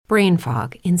brain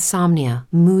fog, insomnia,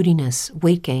 moodiness,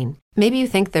 weight gain. Maybe you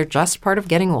think they're just part of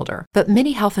getting older, but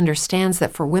MIDI Health understands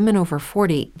that for women over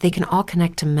 40, they can all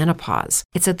connect to menopause.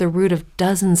 It's at the root of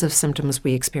dozens of symptoms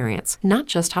we experience, not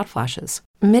just hot flashes.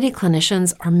 MIDI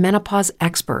clinicians are menopause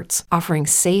experts, offering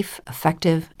safe,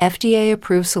 effective,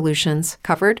 FDA-approved solutions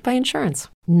covered by insurance.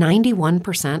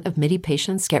 91% of MIDI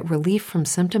patients get relief from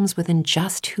symptoms within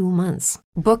just 2 months.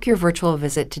 Book your virtual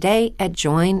visit today at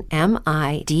joinmidi.com.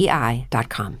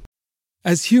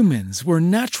 As humans, we're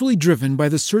naturally driven by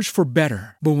the search for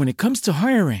better. But when it comes to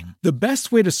hiring, the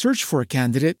best way to search for a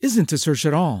candidate isn't to search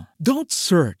at all. Don't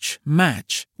search,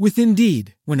 match with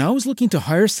Indeed. When I was looking to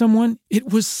hire someone,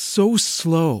 it was so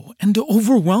slow and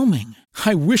overwhelming.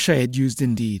 I wish I had used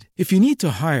Indeed. If you need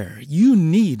to hire, you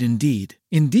need Indeed.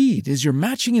 Indeed is your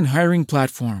matching and hiring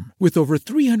platform with over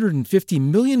 350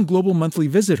 million global monthly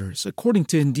visitors, according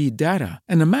to Indeed data,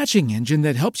 and a matching engine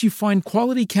that helps you find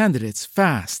quality candidates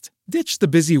fast. Ditch the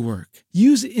busy work.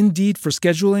 Use Indeed for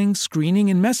scheduling,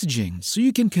 screening, and messaging so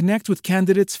you can connect with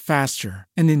candidates faster.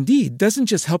 And Indeed doesn't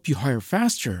just help you hire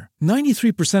faster.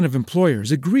 93% of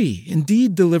employers agree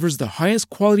Indeed delivers the highest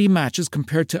quality matches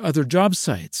compared to other job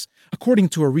sites, according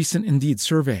to a recent Indeed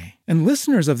survey. And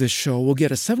listeners of this show will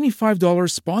get a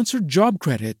 $75 sponsored job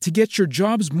credit to get your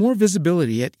jobs more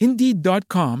visibility at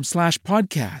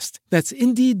Indeed.com/podcast. That's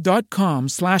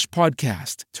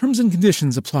Indeed.com/podcast. Terms and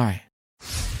conditions apply.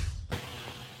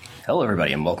 Hello,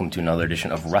 everybody, and welcome to another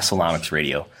edition of WrestleNomics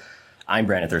Radio. I'm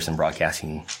Brandon Thurston,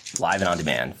 broadcasting live and on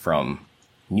demand from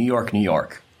New York, New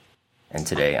York. And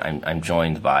today I'm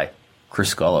joined by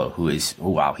Chris Gullo, who is,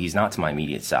 he's not to my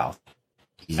immediate south.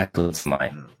 He's actually to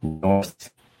my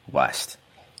northwest.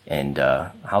 And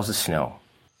how's the snow?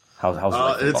 How's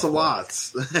it's a lot.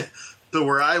 So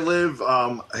where I live,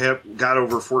 have got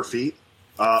over 4 feet.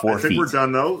 4 I think feet. we're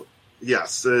done, though.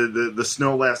 Yes, the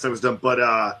snow last night was done,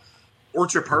 but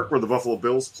Orchard Park, where the Buffalo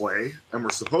Bills play, and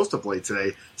we're supposed to play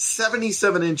today,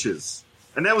 77 inches.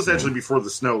 And that was actually before the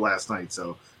snow last night,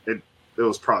 so it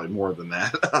was probably more than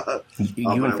that.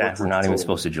 You in fact, were not even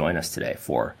supposed to join us today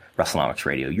for WrestleNomics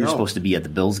Radio. You were supposed to be at the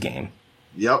Bills game.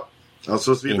 Yep. I was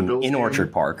supposed to be at the Bills game. In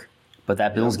Orchard Park. But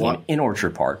that Bills game in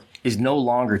Orchard Park is no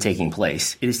longer taking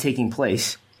place. It is taking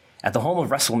place at the home of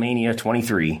WrestleMania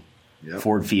 23,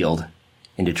 Ford Field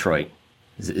in Detroit.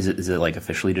 Is it like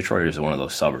officially Detroit, or is it one of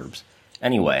those suburbs?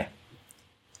 Anyway,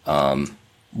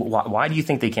 why do you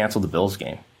think they canceled the Bills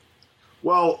game?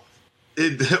 Well,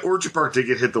 Orchard Park did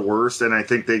get hit the worst, and I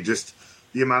think they just,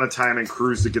 the amount of time and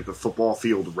crews to get the football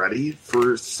field ready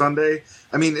for Sunday.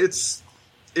 I mean, it's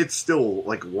still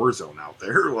like a war zone out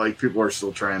there. Like, people are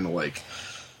still trying to, like,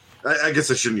 I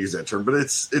guess I shouldn't use that term, but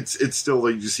it's still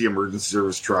like you see emergency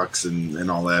service trucks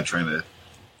and all that trying to.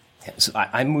 So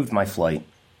I moved my flight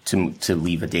to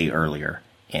leave a day earlier.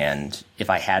 And if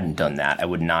I hadn't done that, I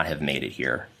would not have made it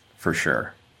here for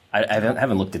sure. I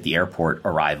haven't looked at the airport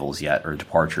arrivals yet or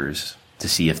departures to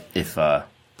see if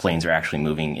planes are actually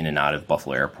moving in and out of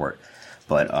Buffalo Airport.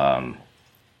 But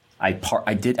I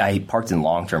parked in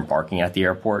long-term parking at the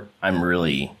airport. I'm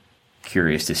really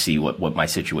curious to see what my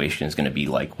situation is going to be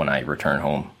like when I return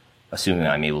home, assuming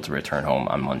I'm able to return home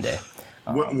on Monday.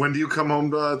 When do you come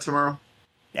home tomorrow?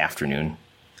 Afternoon.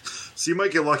 So you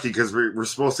might get lucky because we're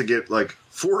supposed to get like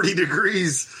 40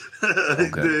 degrees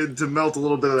to melt a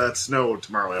little bit of that snow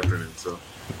tomorrow afternoon. So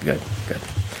good.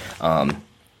 I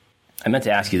meant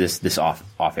to ask you this off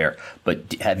air, but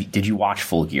did you watch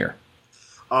Full Gear?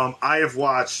 I have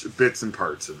watched bits and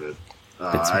parts of it.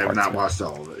 I have not watched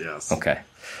all of it. Yes. Okay.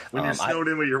 When you're snowed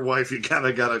in with your wife, you kind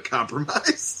of got to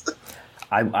compromise.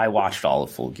 I watched all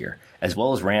of Full Gear, as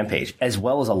well as Rampage, as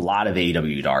well as a lot of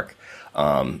AEW Dark.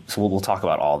 So we'll talk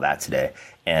about all that today.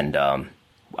 And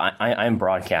I'm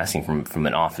broadcasting from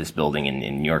an office building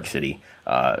in New York City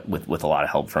with a lot of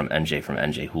help from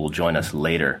NJ, who will join us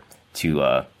later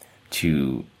to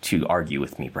argue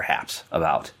with me, perhaps,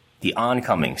 about the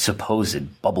oncoming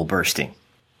supposed bubble bursting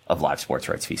of live sports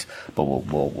rights fees. But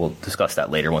we'll discuss that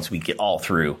later once we get all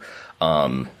through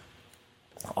all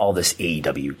this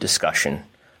AEW discussion.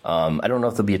 I don't know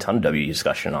if there'll be a ton of W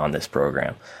discussion on this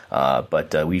program,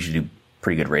 but we usually do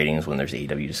pretty good ratings when there's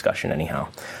AEW discussion anyhow.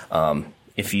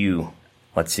 If people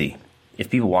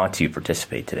want to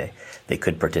participate today, they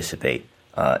could participate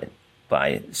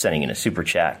by sending in a super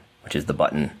chat, which is the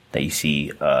button that you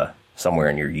see somewhere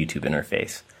in your YouTube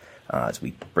interface. As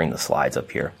we bring the slides up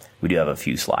here, we do have a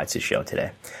few slides to show today.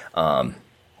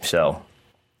 So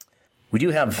we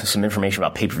do have some information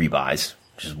about pay-per-view buys,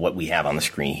 which is what we have on the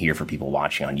screen here for people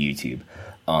watching on YouTube.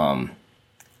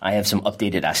 I have some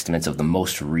updated estimates of the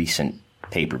most recent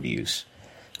pay-per-views.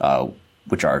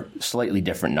 which are slightly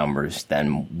different numbers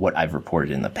than what I've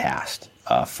reported in the past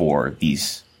for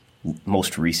these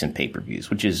most recent pay-per-views,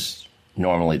 which is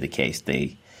normally the case.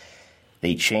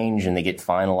 They change and they get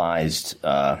finalized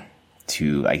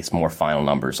to, I guess, more final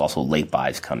numbers. Also, late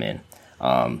buys come in.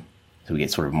 So we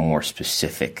get sort of more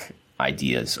specific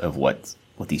ideas of what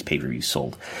these pay-per-views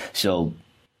sold. So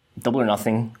Double or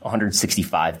Nothing,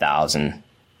 165,000.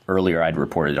 Earlier, I'd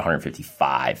reported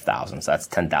 155,000, so that's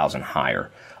 10,000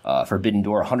 higher. Forbidden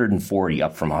Door, 140,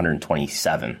 up from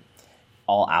 127.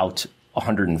 All Out,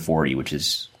 140, which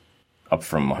is up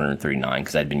from 139,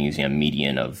 because I'd been using a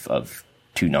median of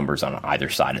two numbers on either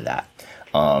side of that.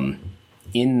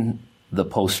 In the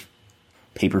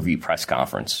post-pay-per-view press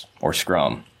conference, or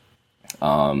scrum,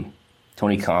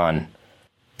 Tony Khan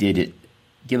did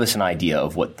give us an idea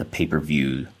of what the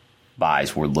pay-per-view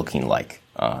buys were looking like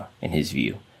in his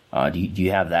view. Do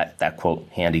you have that quote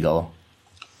handy, Gullo?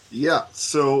 Yeah,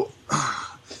 so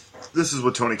this is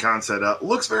what Tony Khan said.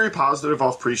 Looks very positive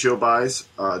off pre-show buys.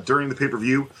 During the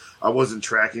pay-per-view, I wasn't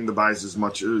tracking the buys as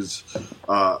much,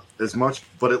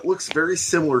 but it looks very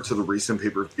similar to the recent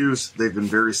pay-per-views. They've been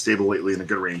very stable lately in a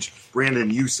good range. Brandon,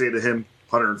 you say to him,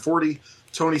 140.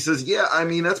 Tony says, yeah, I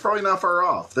mean, that's probably not far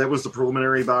off. That was the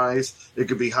preliminary buys. It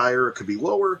could be higher, it could be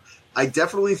lower. I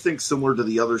definitely think similar to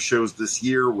the other shows this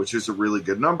year, which is a really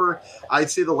good number. I'd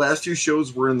say the last two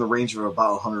shows were in the range of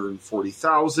about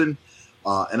 140,000,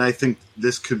 and I think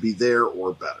this could be there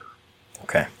or better.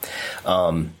 Okay.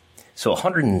 So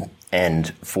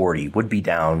 140 would be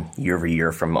down year over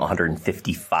year from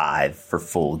 155 for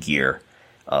Full Gear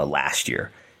last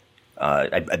year.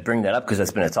 I bring that up because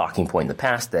that's been a talking point in the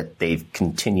past that they've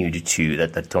continued to,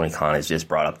 that Tony Khan has just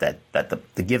brought up that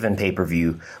the given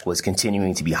pay-per-view was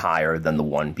continuing to be higher than the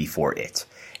one before it.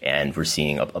 And we're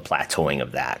seeing a plateauing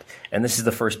of that. And this is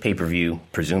the first pay-per-view,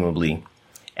 presumably,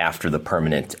 after the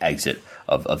permanent exit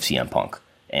of CM Punk.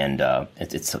 And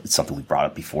it's something we brought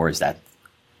up before, is that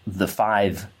the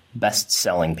 5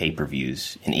 best-selling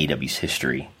pay-per-views in AEW's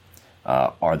history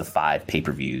are the 5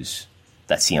 pay-per-views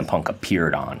that CM Punk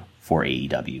appeared on for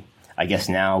AEW. I guess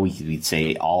now we'd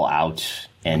say All Out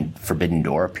and Forbidden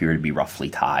Door appear to be roughly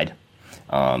tied.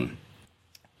 But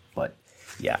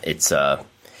yeah, it's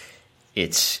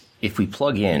if we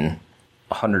plug in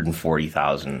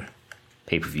 140,000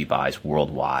 pay-per-view buys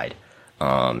worldwide,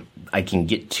 I can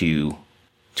get to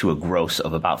a gross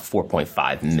of about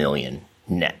 4.5 million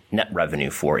net revenue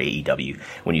for AEW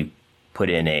when you put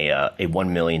in a $1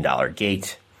 million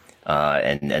gate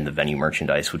and the venue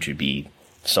merchandise, which would be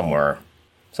somewhere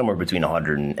between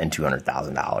 $100,000 and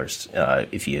 $200,000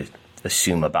 if you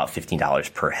assume about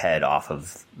 $15 per head off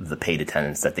of the paid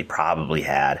attendance that they probably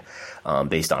had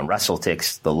based on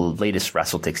WrestleTix. The latest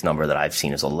WrestleTix number that I've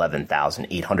seen is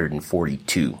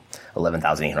 11,842.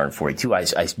 11,842.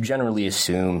 I generally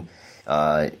assume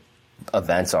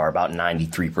events are about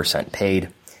 93% paid,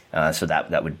 so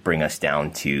that would bring us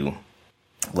down to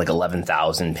like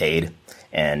 11,000 paid.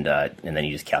 And then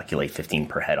you just calculate 15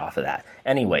 per head off of that.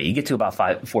 Anyway, you get to about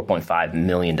 $4.5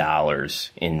 million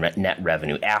in net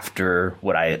revenue after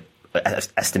what I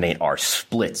estimate are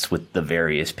splits with the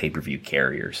various pay-per-view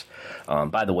carriers.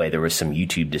 By the way, there was some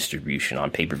YouTube distribution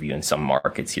on pay-per-view in some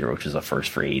markets here, which is a first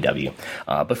for AEW.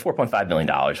 But $4.5 million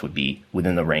would be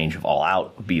within the range of All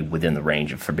Out, would be within the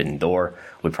range of Forbidden Door,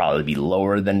 would probably be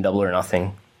lower than Double or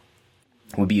Nothing,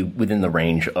 would be within the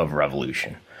range of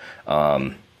Revolution.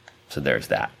 So there's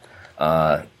that.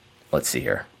 Let's see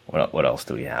here. What else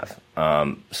do we have?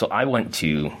 So I went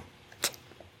to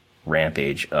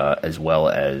Rampage as well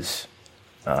as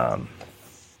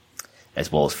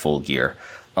Full Gear.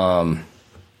 There's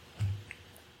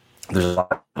a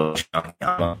lot of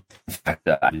in fact,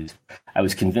 I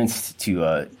was convinced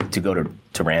to go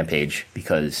to Rampage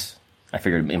because I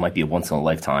figured it might be a once in a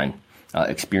lifetime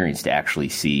experience to actually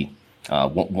see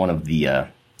one of the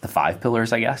 5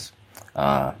 pillars, I guess.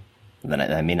 Then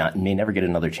I may never get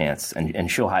another chance. And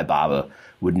Shohei Baba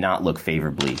would not look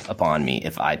favorably upon me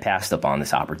if I passed up on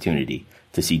this opportunity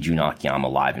to see Jun Akiyama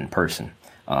live in person.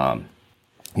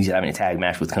 He's having a tag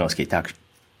match with Konosuke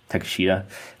Takeshita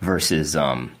versus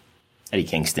Eddie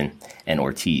Kingston and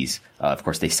Ortiz. Of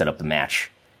course, they set up the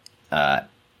match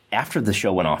after the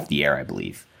show went off the air, I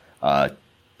believe. A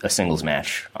singles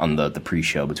match on the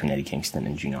pre-show between Eddie Kingston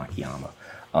and Jun Akiyama.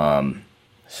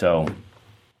 So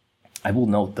I will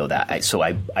note, though, that I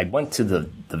went to the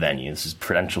venue. This is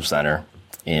Prudential Center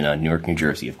in Newark, New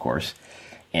Jersey, of course.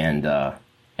 And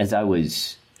as I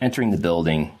was entering the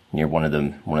building near one of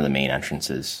the main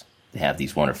entrances, they have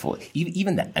these wonderful.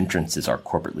 Even the entrances are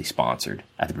corporately sponsored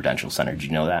at the Prudential Center. Did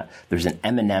you know that? There's an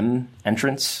M&M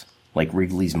entrance like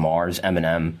Wrigley's, Mars,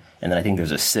 M&M, and then I think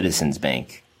there's a Citizens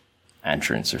Bank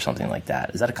entrance or something like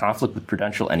that. Is that a conflict with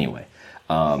Prudential? Anyway.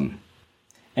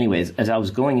 Anyways, as I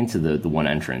was going into the one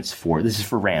entrance this is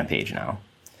for Rampage now,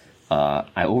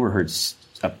 I overheard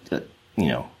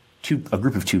a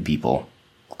group of 2 people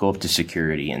go up to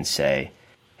security and say,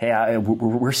 "Hey,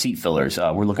 we're seat fillers.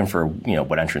 We're looking for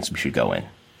what entrance we should go in."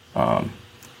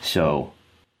 So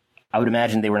I would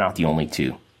imagine they were not the only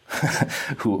 2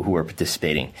 who were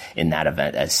participating in that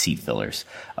event as seat fillers.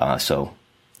 So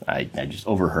I just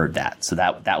overheard that. So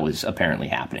that was apparently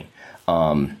happening.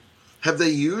 Have they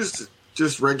used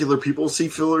just regular people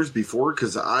seat fillers before?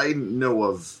 Because I know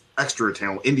of extra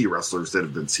talent indie wrestlers that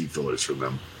have been seat fillers for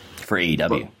them. For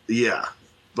AEW.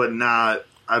 But not,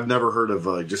 I've never heard of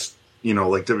just,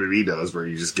 like WWE does, where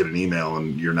you just get an email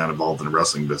and you're not involved in the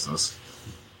wrestling business.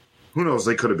 Who knows?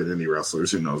 They could have been indie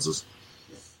wrestlers. Who knows this?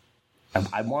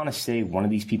 I want to say one of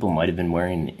these people might have been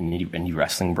wearing an indie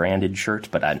wrestling branded shirt,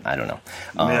 but I don't know.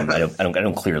 I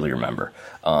don't clearly remember.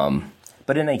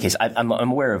 But in any case, I'm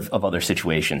aware of other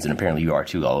situations, and apparently you are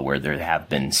too, all where there have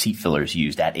been seat fillers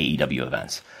used at AEW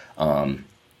events. And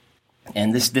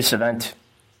this event,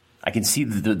 I can see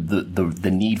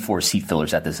the need for seat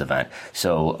fillers at this event.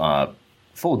 So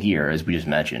Full Gear, as we just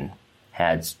mentioned,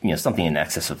 had something in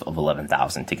excess of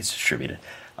 11,000 tickets distributed.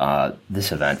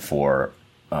 This event for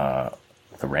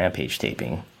the Rampage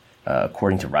taping,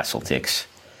 according to WrestleTix,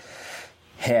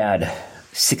 had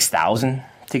 6,000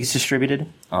 tickets distributed.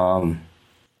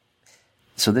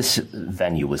 So this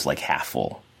venue was like half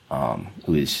full. It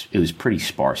was pretty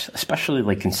sparse, especially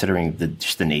like considering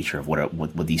just the nature of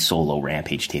what these solo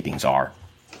Rampage tapings are,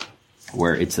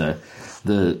 where it's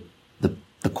the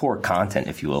core content,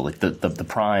 if you will, like the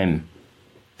prime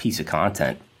piece of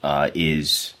content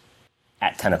is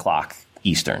at 10 o'clock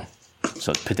Eastern.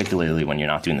 So particularly when you're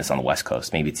not doing this on the West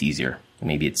Coast, maybe it's easier,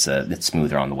 maybe it's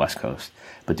smoother on the West Coast.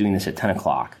 But doing this at 10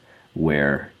 o'clock,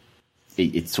 where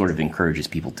it sort of encourages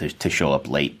people to show up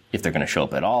late if they're going to show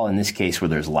up at all. In this case, where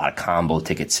there's a lot of combo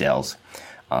ticket sales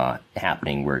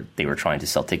happening, where they were trying to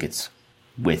sell tickets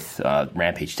with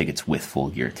Rampage tickets with Full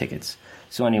Gear tickets.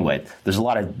 So anyway, there's a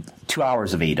lot of 2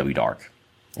 hours of AEW Dark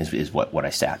is what I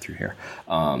sat through here.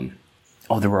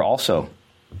 There were also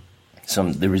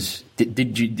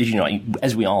did you know,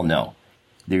 as we all know,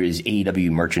 there is AEW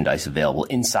merchandise available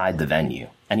inside the venue.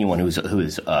 Anyone who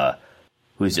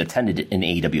has attended an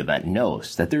AEW event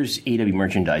knows that there's AEW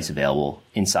merchandise available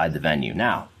inside the venue.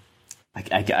 Now,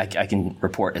 I can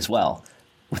report as well,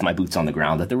 with my boots on the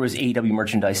ground, that there was AEW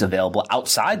merchandise available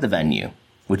outside the venue,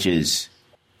 which is,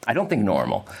 I don't think,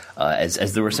 normal,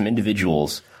 as there were some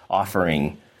individuals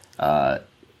offering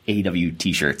AEW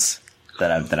T-shirts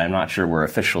that I'm not sure were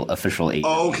official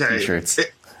AEW T-shirts.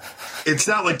 It's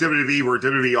not like WWE, where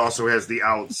WWE also has the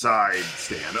outside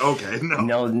stand. Okay,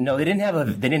 no, they didn't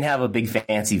have a big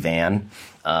fancy van.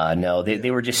 No,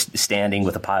 they were just standing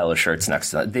with a pile of shirts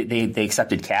next to them. They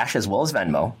accepted cash as well as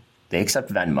Venmo. They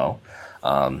accept Venmo.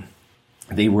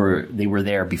 They were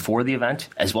there before the event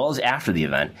as well as after the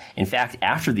event. In fact,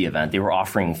 after the event, they were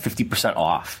offering 50%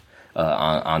 off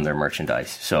on their merchandise.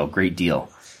 So great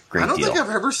deal. I don't think I've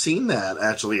ever seen that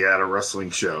actually at a wrestling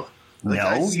show.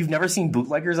 You've never seen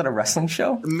bootleggers at a wrestling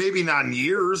show? Maybe not in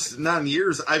years. Not in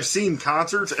years. I've seen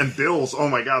concerts and Bills. Oh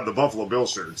my God, the Buffalo Bill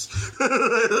shirts.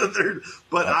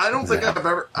 But I don't think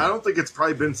I don't think it's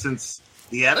probably been since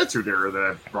the Attitude Era that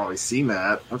I've probably seen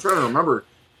that. I'm trying to remember.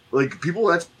 Like,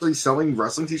 people actually selling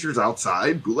wrestling t-shirts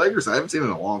outside, bootleggers. I haven't seen it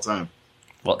in a long time.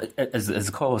 Well, as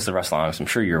the co-host of WrestleNomics, I'm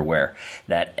sure you're aware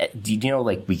that, do you know,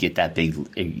 like, we get that big,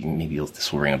 maybe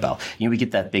this will ring a bell. We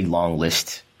get that big long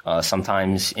list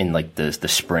sometimes in like the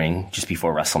spring, just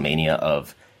before WrestleMania,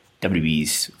 of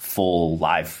WWE's full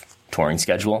live touring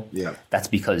schedule. Yeah, that's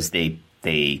because they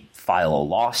file a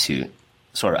lawsuit,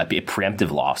 sort of a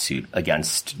preemptive lawsuit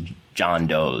against John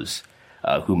Doe's,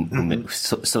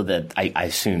 so that I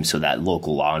assume so that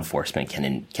local law enforcement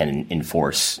can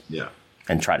enforce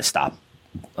and try to stop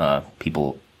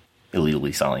people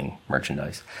illegally selling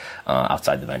merchandise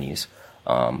outside the venues.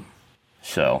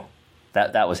 So.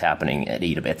 That was happening at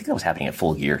AEW. I think that was happening at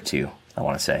Full Gear too, I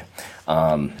want to say.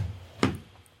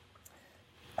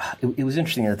 It was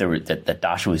interesting that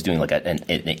Dasha was doing like an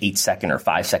 8-second or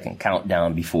 5-second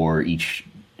countdown before each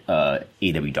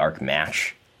AEW Dark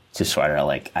match, to sort of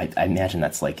like, I imagine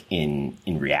that's like in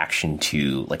reaction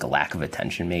to like a lack of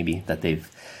attention maybe that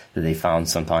they found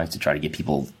sometimes, to try to get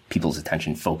people's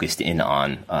attention focused in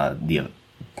on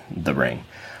the ring.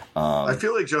 I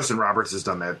feel like Justin Roberts has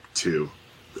done that too.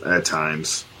 At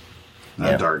times,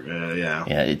 Dark,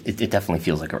 it definitely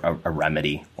feels like a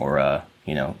remedy, or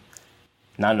not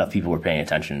not enough people were paying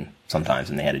attention sometimes,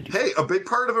 and they had to do. Hey, a big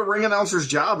part of a ring announcer's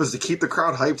job is to keep the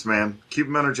crowd hyped, man. Keep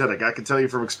them energetic. I can tell you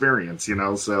from experience,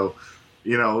 So,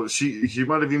 she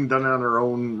might have even done it on her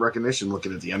own recognition,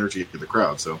 looking at the energy of the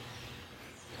crowd. So,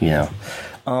 yeah,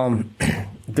 I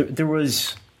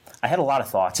had a lot of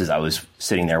thoughts as I was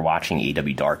sitting there watching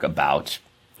AEW Dark about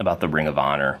the Ring of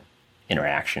Honor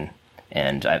interaction,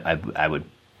 and I would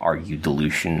argue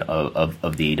dilution of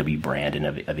the AEW brand and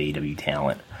of AEW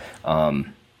talent.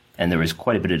 And there was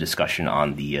quite a bit of discussion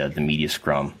on the media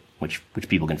scrum, which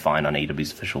people can find on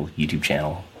AEW's official YouTube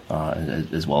channel,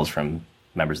 as well as from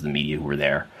members of the media who were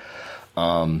there.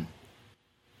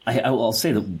 I'll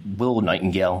say that Will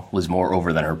Nightingale was more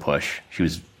over than her push. She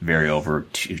was very over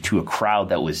to a crowd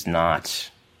that was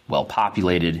not well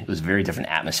populated. It was a very different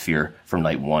atmosphere from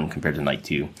night one compared to night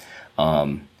two.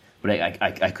 But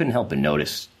I couldn't help but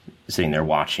notice sitting there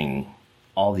watching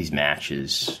all these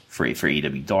matches for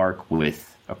AEW Dark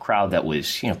with a crowd that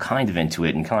was, kind of into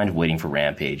it and kind of waiting for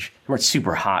Rampage. They weren't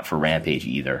super hot for Rampage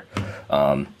either.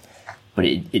 But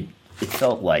it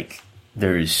felt like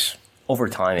there's, over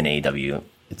time in AEW,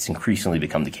 it's increasingly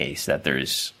become the case that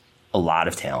there's a lot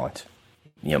of talent,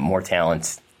 more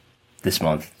talent this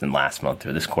month than last month,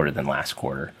 or this quarter than last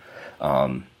quarter.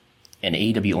 And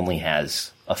AEW only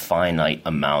has a finite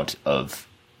amount of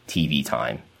TV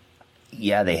time.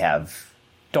 Yeah, they have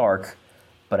Dark,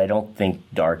 but I don't think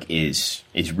Dark is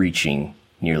reaching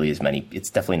nearly as many. It's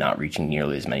definitely not reaching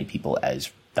nearly as many people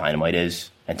as Dynamite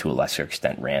is, and to a lesser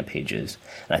extent Rampage is.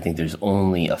 And I think there's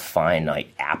only a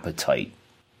finite appetite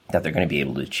that they're going to be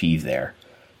able to achieve there.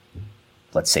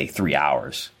 Let's say 3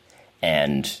 hours.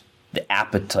 And the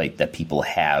appetite that people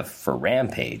have for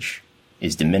Rampage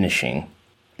is diminishing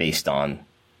based on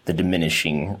the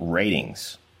diminishing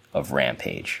ratings of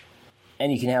Rampage.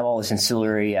 And you can have all this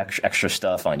ancillary extra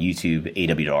stuff on YouTube,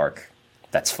 AEW Dark.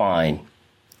 That's fine.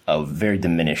 A very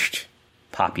diminished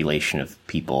population of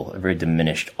people, a very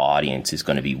diminished audience is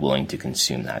going to be willing to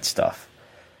consume that stuff.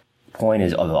 The point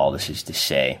of all this is to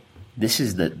say, this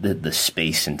is the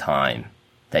space and time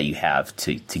that you have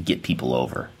to get people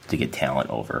over, to get talent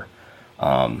over,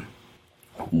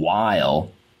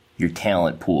 while your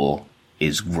talent pool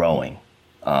is growing.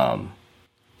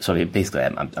 So basically,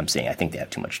 I'm saying I think they have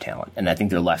too much talent, and I think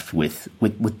they're left with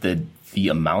the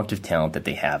amount of talent that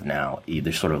they have now.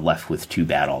 They're sort of left with two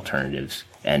bad alternatives,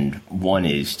 and one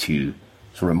is to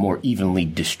sort of more evenly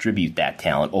distribute that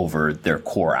talent over their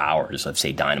core hours of,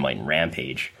 say, Dynamite and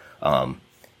Rampage,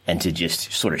 and to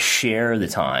just sort of share the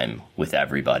time with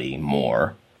everybody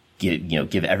more,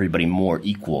 give everybody more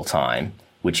equal time,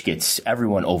 which gets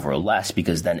everyone over less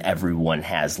because then everyone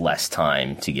has less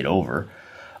time to get over.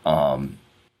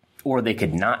 Or they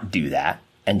could not do that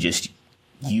and just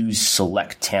use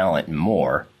select talent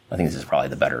more. I think this is probably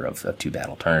the better of two bad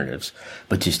alternatives.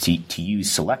 But just to use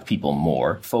select people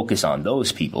more, focus on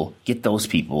those people, get those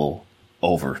people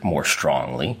over more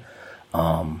strongly.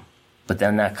 But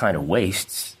then that kind of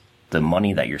wastes the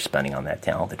money that you're spending on that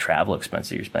talent, the travel expense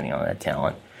that you're spending on that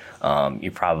talent.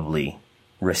 You're probably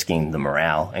risking the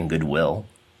morale and goodwill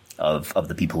of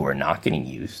the people who are not getting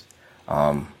used.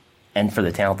 And for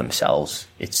the talent themselves,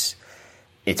 it's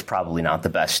probably not the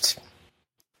best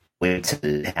way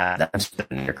to have them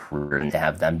spend their career and to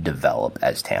have them develop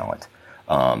as talent.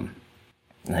 And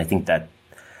I think that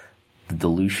the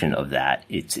dilution of that,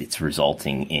 it's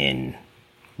resulting in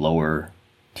lower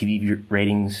TV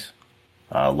ratings,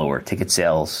 lower ticket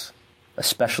sales,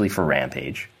 especially for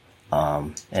Rampage,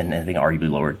 and I think arguably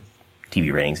lower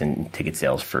TV ratings and ticket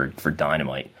sales for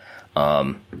Dynamite,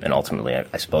 and ultimately,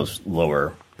 I suppose,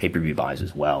 lower pay-per-view buys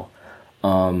as well.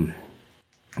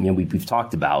 We've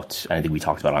talked about, and I think we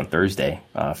talked about on Thursday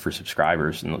for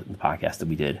subscribers in the podcast that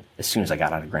we did as soon as I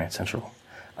got out of Grand Central,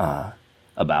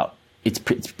 about it's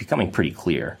becoming pretty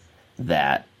clear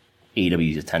that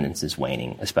AEW's attendance is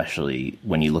waning, especially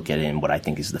when you look at it in what I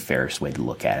think is the fairest way to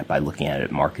look at it, by looking at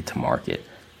it market to market,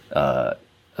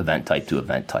 event type to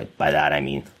event type. By that, I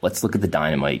mean, let's look at the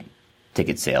Dynamite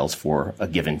ticket sales for a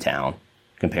given town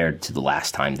compared to the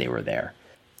last time they were there.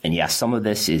 And yes, some of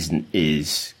this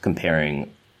is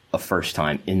comparing a first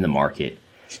time in the market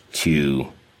to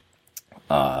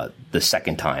the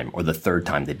second time or the third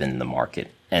time they've been in the market.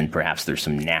 And perhaps there's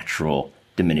some natural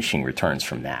diminishing returns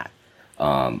from that.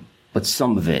 But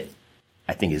some of it,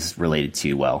 I think, is related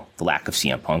to, well, the lack of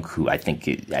CM Punk, who I think,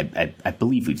 I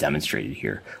believe we've demonstrated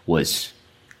here, was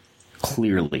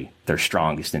clearly their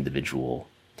strongest individual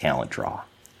talent draw.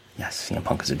 Yes, CM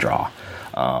Punk is a draw.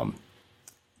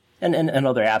 And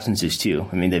other absences too.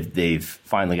 I mean, they've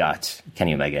finally got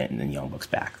Kenny Omega and the Young Bucks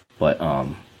back, but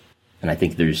and I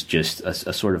think there's just a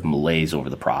sort of malaise over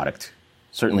the product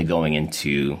certainly going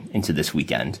into this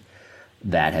weekend,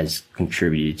 that has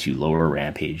contributed to lower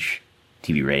Rampage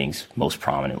TV ratings, most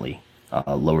prominently,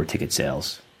 lower ticket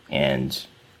sales. And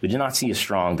we did not see a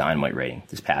strong Dynamite rating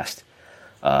this past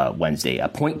Wednesday.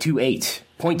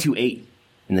 0.28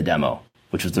 in the demo,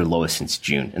 which was their lowest since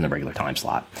June in the regular time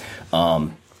slot.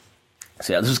 So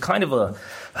yeah, this was kind of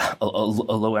a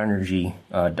low energy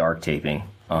dark taping.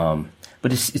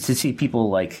 But it's to see people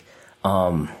like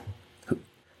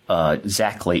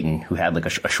Zach Clayton, who had like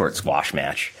a short squash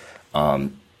match,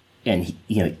 and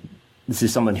this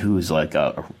is someone who is like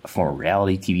a former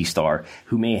reality TV star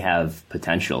who may have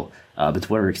potential, but to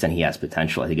whatever extent he has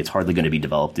potential, I think it's hardly going to be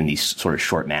developed in these sort of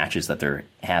short matches that they're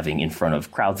having in front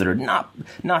of crowds that are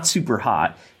not super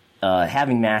hot.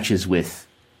 Having matches with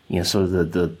sort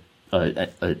of an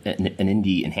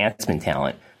indie enhancement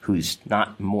talent who's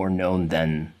not more known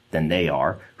than they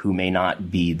are, who may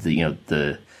not be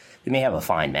they may have a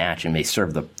fine match and may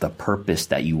serve the purpose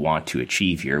that you want to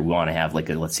achieve here. We want to have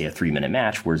let's say a 3-minute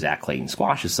match where Zach Clayton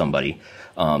squashes somebody.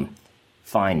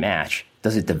 Fine match.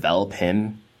 Does it develop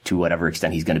him to whatever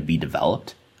extent he's going to be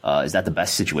developed? Is that the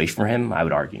best situation for him? I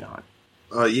would argue not.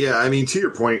 Yeah, I mean, to your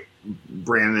point,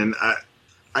 Brandon,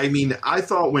 I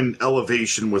thought when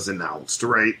Elevation was announced,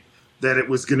 right, that it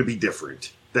was going to be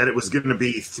different. That it was going to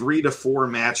be 3 to 4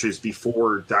 matches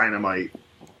before Dynamite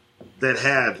that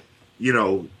had,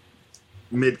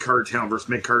 mid-card talent versus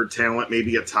mid-card talent,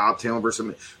 maybe a top talent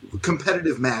versus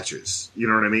competitive matches. You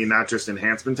know what I mean? Not just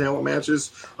enhancement talent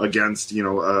matches against,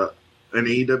 an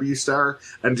AEW star.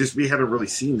 And just we haven't really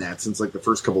seen that since like the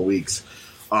first couple of weeks.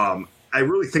 I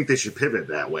really think they should pivot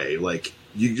that way. Like,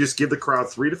 you just give the crowd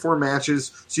 3 to 4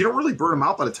 matches so you don't really burn them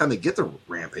out by the time they get to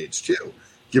Rampage, too.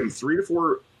 Give them 3 to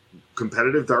 4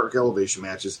 competitive Dark Elevation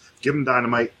matches, give them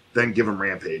Dynamite, then give them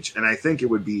Rampage. And I think it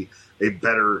would be a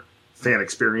better fan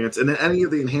experience. And then any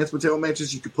of the enhancement talent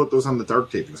matches, you could put those on the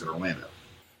dark tapings in Orlando.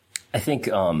 I think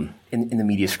in the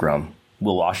media scrum,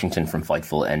 Will Washington from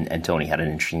Fightful and Tony had an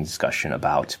interesting discussion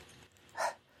about.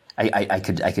 I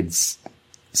could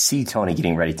see Tony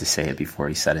getting ready to say it before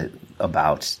he said it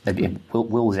about.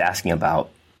 Will was asking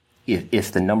about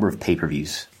if the number of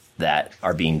pay-per-views that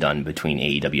are being done between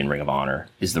AEW and Ring of Honor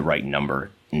is the right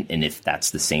number, and if that's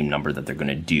the same number that they're going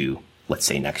to do, let's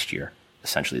say next year,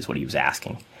 essentially is what he was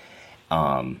asking.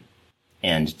 And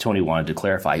Tony wanted to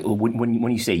clarify,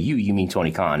 when you say you mean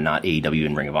Tony Khan, not AEW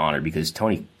and Ring of Honor, because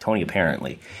Tony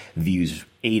apparently views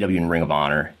AEW and Ring of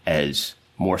Honor as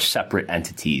more separate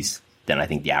entities than I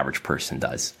think the average person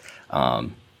does.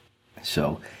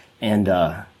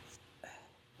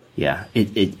 Yeah,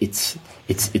 it's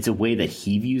a way that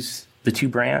he views the two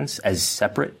brands as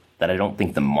separate that I don't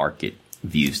think the market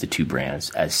views the two brands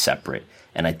as separate.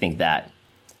 And I think that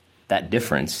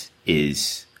difference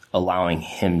is allowing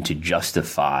him to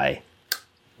justify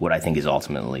what I think is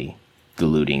ultimately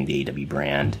diluting the AEW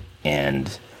brand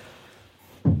and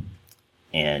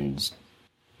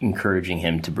encouraging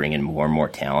him to bring in more and more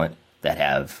talent that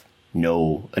have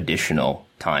no additional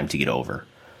time to get over.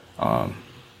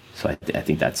 So I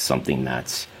think that's something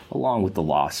that's, along with the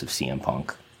loss of CM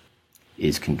Punk,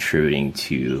 is contributing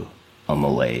to a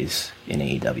malaise in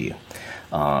AEW.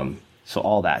 So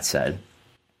all that said,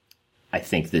 I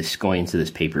think going into this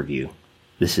pay-per-view,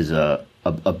 this is a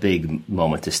big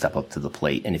moment to step up to the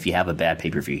plate. And if you have a bad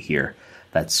pay-per-view here,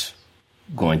 that's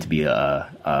going to be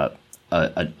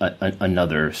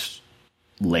another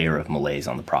layer of malaise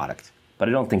on the product. But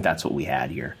I don't think that's what we had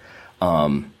here.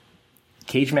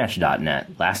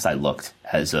 CageMatch.net, last I looked,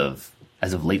 as of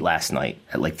late last night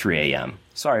at like 3 a.m.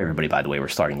 Sorry, everybody, by the way, we're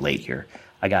starting late here.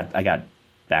 I got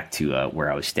back to where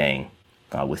I was staying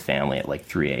with family at like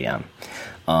 3 a.m.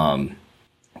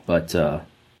 But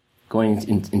going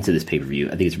into this pay-per-view,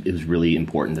 I think it was really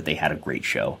important that they had a great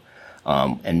show.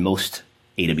 And most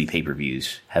AEW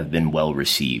pay-per-views have been well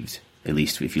received, at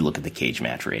least if you look at the Cage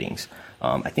Match ratings.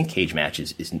 I think Cage Match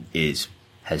has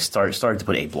started to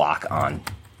put a block on.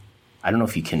 I don't know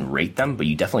if you can rate them, but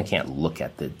you definitely can't look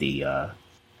at the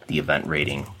event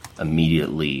rating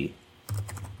immediately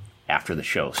after the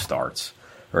show starts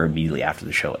or immediately after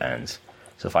the show ends.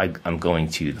 So if I'm going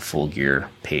to the Full Gear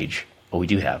page, we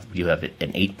do have it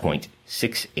an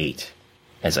 8.68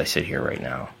 as I sit here right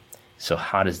now. So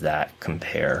how does that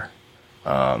compare?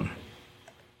 Let's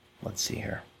see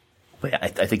here. But yeah, I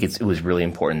think it was really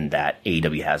important that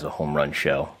AEW has a home run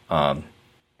show.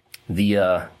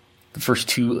 The first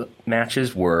two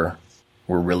matches were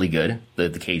really good.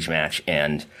 The cage match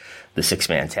and the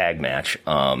 6-man tag match.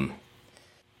 I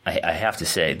have to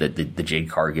say that the Jade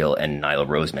Cargill and Nyla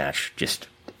Rose match, just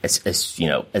as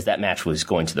that match was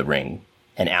going to the ring,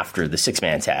 and after the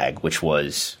 6-man tag, which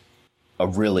was a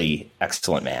really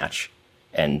excellent match,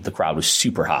 and the crowd was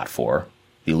super hot for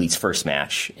the Elite's first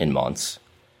match in months.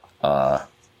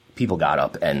 People got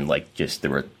up and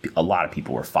there were a lot of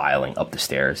people were filing up the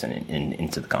stairs and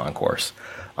into the concourse.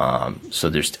 So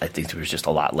I think there was just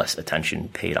a lot less attention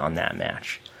paid on that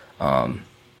match.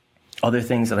 Other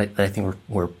things that I think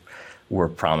were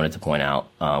prominent to point out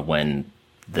when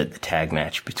the tag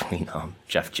match between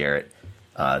Jeff Jarrett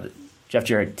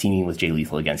teaming with Jay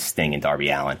Lethal against Sting and Darby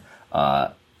Allin.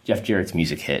 Jeff Jarrett's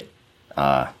music hit.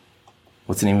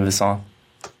 What's the name of the song?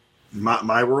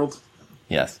 My World?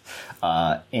 Yes.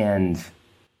 And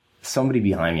somebody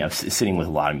behind me, I was sitting with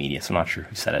a lot of media, so I'm not sure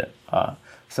who said it.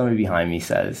 Somebody behind me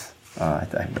says, I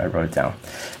wrote it down,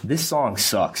 "This song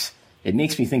sucks. It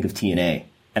makes me think of TNA,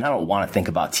 and I don't want to think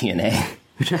about TNA,"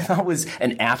 which I thought was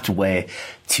an apt way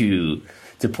to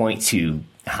point to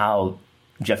how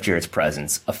Jeff Jarrett's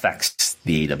presence affects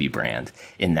the AEW brand,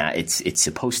 in that it's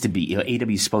supposed to be,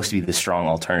 AEW is supposed to be the strong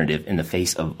alternative in the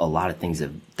face of a lot of things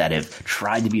that have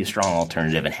tried to be a strong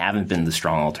alternative and haven't been the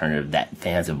strong alternative that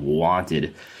fans have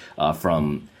wanted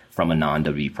from a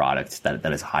non-WWE product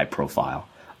that is high profile.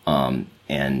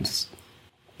 And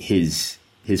his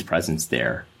presence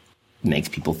there makes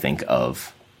people think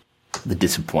of the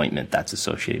disappointment that's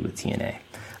associated with TNA.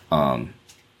 And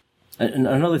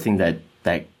another thing that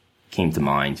came to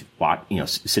mind,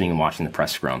 sitting and watching the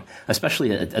press scrum,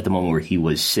 especially at the moment where he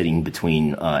was sitting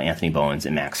between Anthony Bowens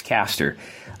and Max Caster.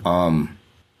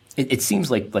 It seems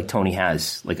like Tony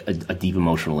has a deep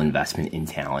emotional investment in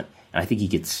talent, and I think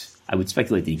I would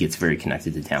speculate that he gets very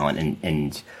connected to talent,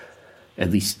 and at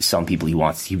least some people he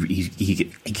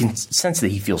can sense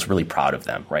that he feels really proud of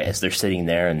them, right? As they're sitting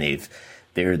there and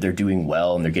they're doing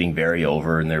well and they're getting very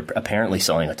over and they're apparently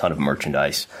selling a ton of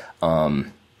merchandise.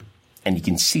 And you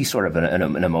can see sort of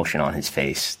an emotion on his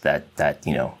face that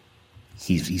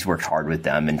he's worked hard with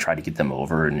them and tried to get them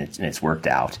over, and it's worked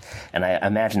out. And I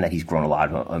imagine that he's grown a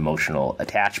lot of emotional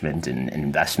attachment and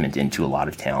investment into a lot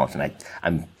of talent.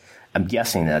 And I'm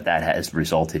guessing that has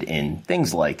resulted in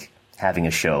things like having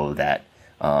a show that's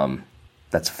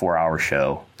a 4-hour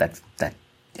show that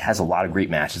has a lot of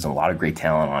great matches and a lot of great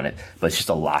talent on it, but it's just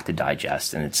a lot to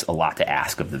digest and it's a lot to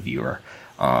ask of the viewer.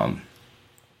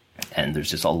 And there's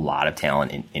just a lot of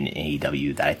talent in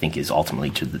AEW that I think is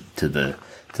ultimately to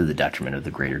the detriment of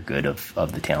the greater good of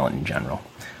the talent in general.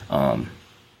 So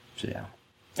yeah,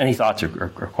 any thoughts or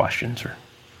questions or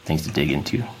things to dig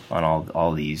into on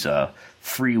all these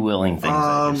freewheeling things that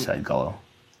I just said, Gullo?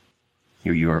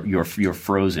 You're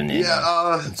frozen in.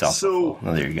 So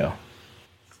there you go.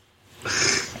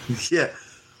 Yeah.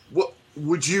 What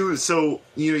would you? So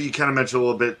you kind of mentioned a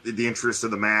little bit the interest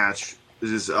of the match.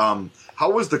 Is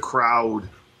how was the crowd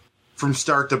from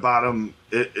start to bottom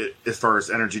as far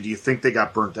as energy? Do you think they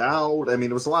got burnt out? I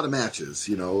mean, it was a lot of matches.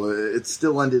 It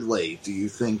still ended late. Do you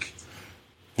think?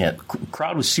 Yeah,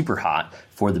 crowd was super hot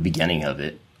for the beginning of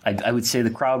it. I would say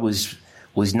the crowd was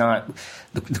not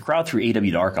the crowd through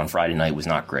AEW Dark on Friday night was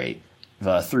not great.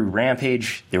 Through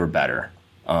Rampage, they were better.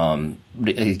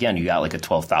 Again, you got a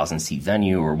 12,000 seat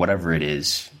venue or whatever it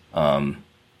is.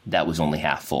 That was only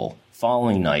half full.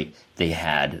 Following night, they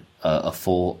had a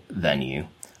full venue.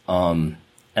 And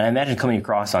I imagine coming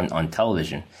across on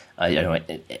television, Alan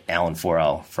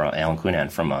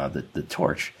Cunan from the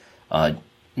Torch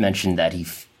mentioned that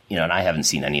and I haven't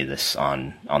seen any of this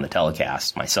on the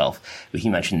telecast myself, but he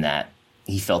mentioned that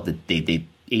he felt that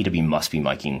AEW must be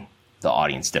miking the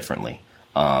audience differently.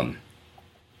 And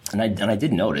I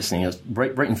did notice, and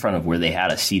right in front of where they had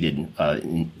us seated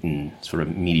in sort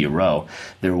of media row,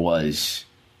 there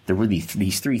were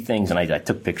these three things, and I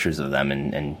took pictures of them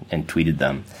and tweeted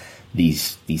them.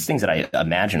 These things that I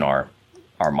imagine are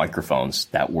microphones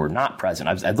that were not present.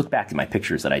 I looked back at my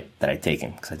pictures that I'd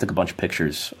taken, because I took a bunch of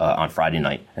pictures on Friday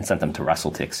night and sent them to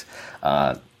WrestleTix.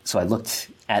 So I looked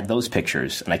at those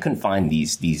pictures, and I couldn't find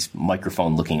these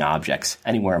microphone-looking objects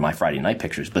anywhere in my Friday night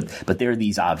pictures. But there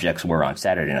these objects were on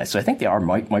Saturday night. So I think they are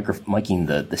miking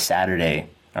the Saturday,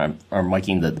 or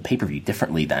miking the pay-per-view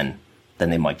differently than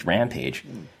they mic'd Rampage,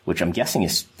 which I'm guessing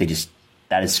is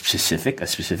that is a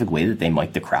specific way that they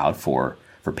mic the crowd for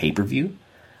pay-per-view.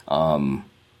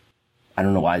 I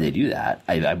don't know why they do that.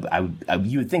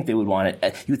 You would think they would want it.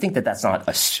 You would think that that's not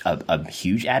a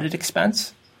huge added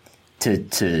expense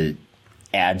to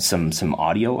add some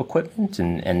audio equipment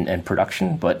and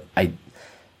production, but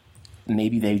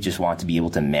maybe they just want to be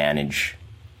able to manage,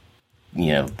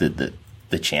 the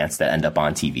chants that end up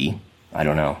on TV. I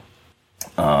don't know.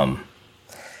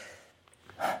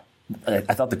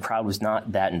 I thought the crowd was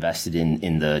not that invested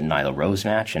in the Nyla Rose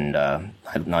match and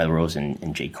Nyla Rose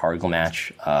and Jade Cargill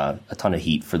match. A ton of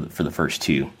heat for the first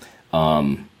two.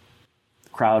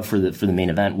 crowd for the main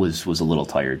event was a little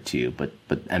tired too, but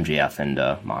MJF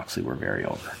and Moxley were very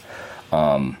over.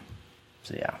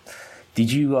 So yeah, do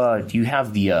you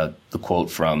have the quote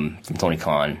from Tony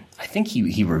Khan? I think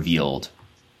he revealed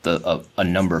a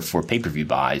number for pay-per-view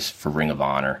buys for Ring of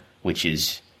Honor, which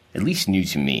is at least new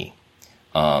to me.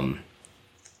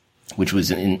 Which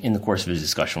was in the course of his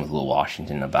discussion with Will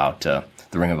Washington about the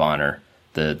Ring of Honor,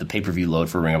 the pay-per-view load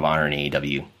for Ring of Honor and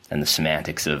AEW, and the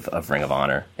semantics of Ring of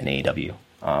Honor and AEW.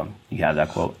 You have that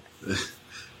quote?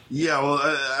 Yeah, well,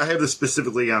 I have this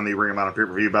specifically on the Ring of Honor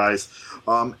pay-per-view buys.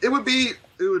 It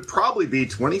would probably be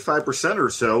 25% or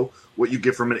so what you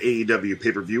get from an AEW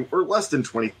pay-per-view, or less than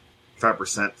 25%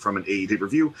 from an AEW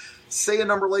pay-per-view. Say a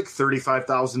number like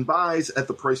 35,000 buys at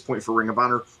the price point for Ring of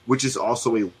Honor, which is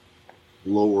also a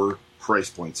lower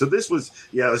price point. So this was,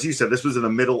 as you said, this was in the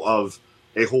middle of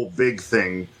a whole big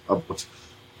thing of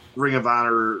Ring of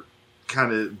Honor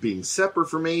kind of being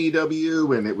separate from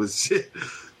AEW, and it was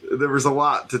there was a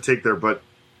lot to take there. But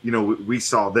we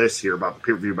saw this here about the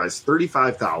pay-per-view buys,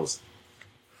 35,000.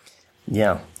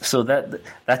 Yeah, so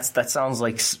that sounds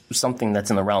like something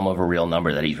that's in the realm of a real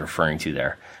number that he's referring to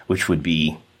there, which would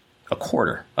be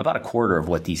about a quarter of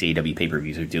what these AEW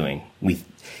pay-per-views are doing.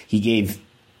 He gave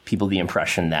people the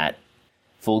impression that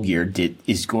Full Gear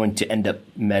is going to end up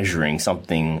measuring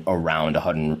something around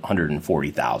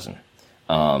 140,000.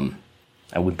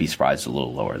 I would be surprised a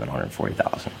little lower than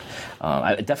 140,000.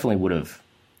 I definitely would have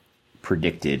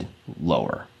predicted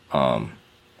lower.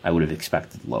 I would have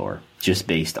expected lower, just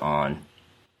based on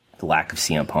the lack of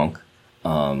CM Punk,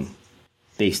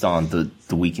 based on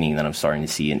the weakening that I'm starting to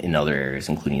see in other areas,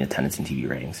 including attendance and TV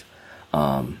ratings.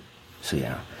 So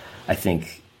yeah, I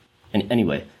think. And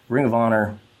anyway, Ring of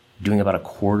Honor doing about a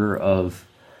quarter of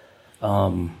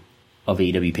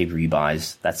AEW pay-per-view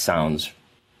buys. That sounds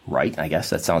right, I guess.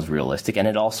 That sounds realistic. And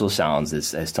it also sounds,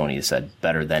 as Tony has said,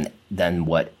 better than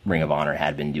what Ring of Honor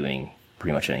had been doing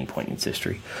pretty much at any point in its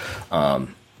history.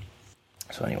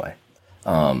 So anyway,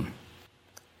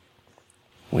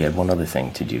 we had one other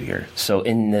thing to do here. So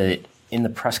in the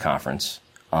press conference,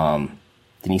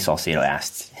 Denise Salcedo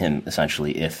asked him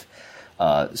essentially if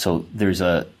so there's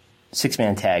a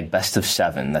 6-man tag best of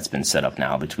 7 that's been set up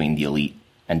now between the Elite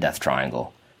and Death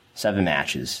Triangle. 7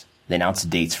 matches. They announced the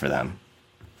dates for them.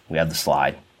 We have the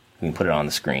slide. We can put it on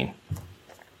the screen.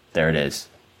 There it is.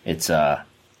 It's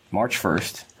March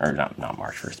 1st, or not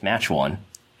March 1st, match 1,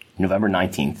 November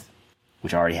 19th,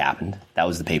 which already happened. That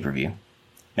was the pay-per-view.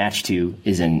 Match 2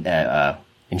 is in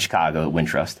Chicago at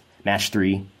Wintrust. Match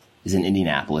 3 is in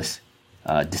Indianapolis,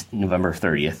 November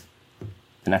 30th.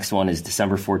 The next one is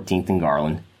December 14th in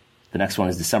Garland. The next one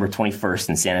is December 21st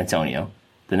in San Antonio.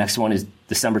 The next one is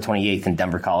December 28th in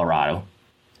Denver, Colorado.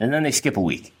 And then they skip a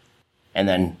week. And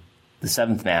then the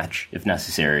 7th match, if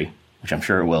necessary, which I'm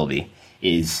sure it will be,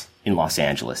 is in Los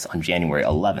Angeles on January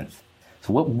 11th.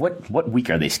 So what week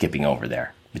are they skipping over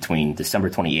there between December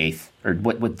 28th, or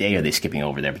what day are they skipping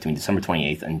over there between December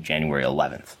 28th and January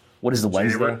 11th? What is the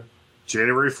Wednesday?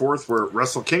 January 4th, we're at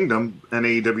Wrestle Kingdom, and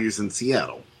AEW's in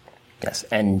Seattle. Yes,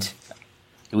 and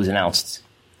it was announced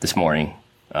this morning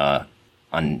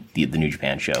on the New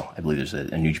Japan show. I believe there's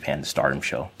a New Japan Stardom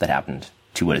show that happened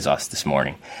to What Is Us this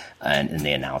morning, and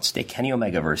they announced a Kenny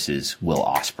Omega versus Will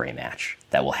Ospreay match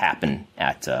that will happen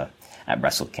at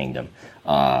Wrestle Kingdom.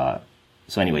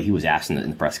 So anyway, he was asked in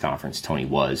the press conference, Tony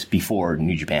was, before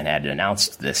New Japan had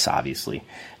announced this, obviously,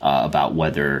 about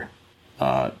whether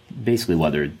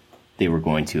they were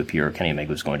going to appear, Kenny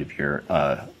Omega was going to appear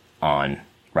on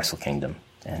Wrestle Kingdom,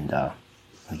 and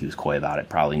he was coy about it,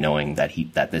 probably knowing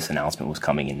that this announcement was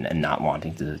coming and not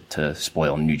wanting to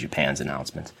spoil New Japan's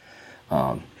announcement.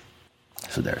 So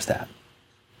there's that.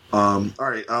 All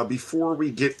right, before we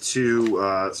get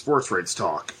to sports rights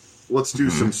talk, let's do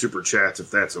some super chats if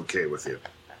that's okay with you.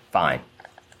 Fine.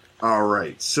 All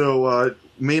right, so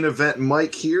main event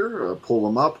Mike here, pull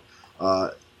him up,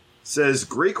 says,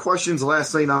 great questions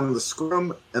last night on the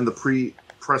scrum and the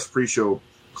press pre-show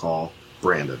call,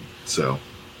 Brandon. So,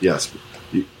 yes,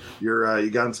 you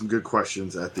got some good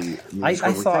questions at the I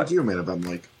thought, thank you, main event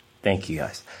Mike. Thank you,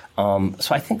 guys.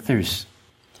 So I think there's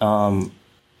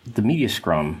the media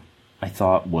scrum, I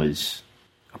thought, was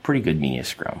a pretty good media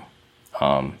scrum.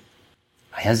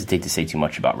 I hesitate to say too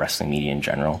much about wrestling media in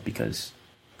general because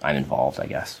I'm involved, I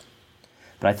guess.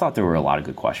 But I thought there were a lot of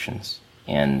good questions.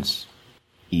 And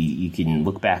you can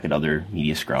look back at other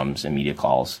media scrums and media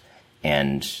calls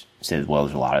and say, well,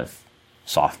 there's a lot of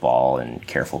softball and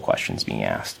careful questions being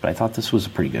asked. But I thought this was a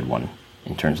pretty good one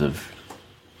in terms of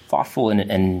thoughtful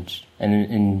and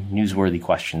newsworthy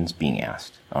questions being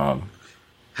asked.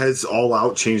 Has All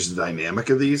Out changed the dynamic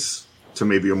of these to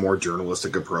maybe a more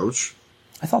journalistic approach?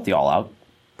 I thought the All Out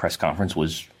press conference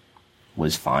was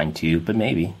fine too, but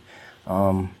maybe,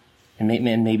 and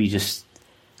maybe just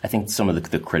I think some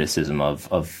of the criticism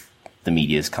of the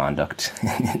media's conduct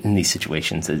in these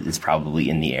situations is probably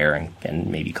in the air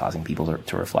and maybe causing people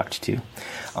to reflect too.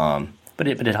 But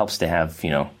it helps to have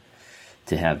to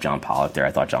have John Pollock there.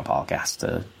 I thought John Pollock asked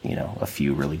a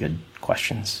few really good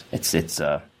questions.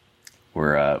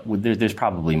 There's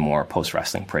probably more post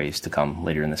wrestling praise to come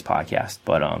later in this podcast,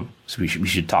 but so we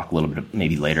should talk a little bit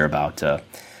maybe later about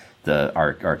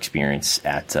our experience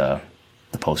at the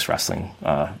post wrestling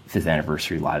 5th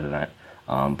anniversary live event.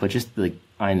 But just like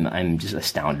I'm just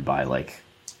astounded by like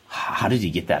how did he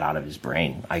get that out of his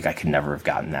brain? I could never have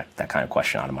gotten that kind of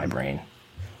question out of my brain.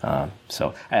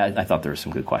 So I thought there were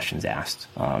some good questions asked.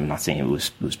 I'm not saying it was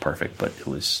perfect, but it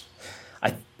was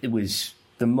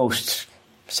the most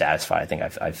satisfied I think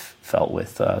I've felt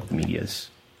with the media's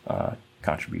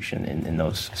contribution in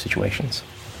those situations.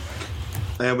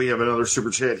 And we have another super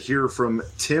chat here from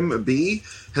Tim B.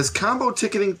 Has combo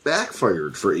ticketing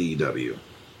backfired for AEW?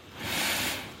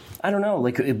 I don't know.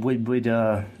 Like,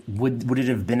 would it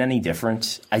have been any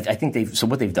different? I think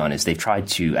what they've done is they've tried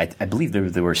to. I believe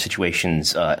there were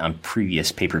situations on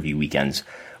previous pay-per-view weekends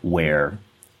where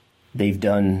they've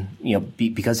done,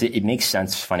 because it makes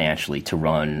sense financially to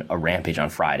run a Rampage on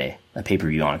Friday, a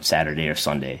pay-per-view on Saturday or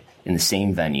Sunday in the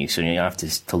same venue, so you don't have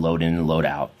to load in and load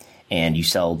out, and you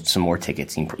sell some more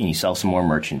tickets and you sell some more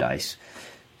merchandise.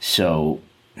 So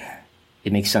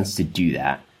it makes sense to do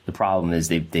that. The problem is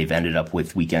they've ended up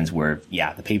with weekends where,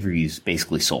 the pay-per-view is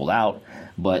basically sold out,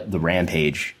 but the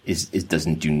Rampage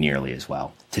doesn't do nearly as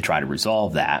well. To try to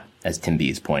resolve that, as Tim B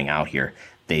is pointing out here,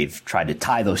 they've tried to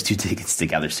tie those two tickets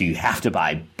together, so you have to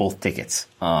buy both tickets.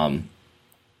 So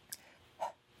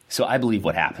I believe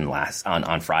what happened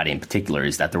on Friday in particular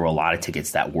is that there were a lot of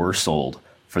tickets that were sold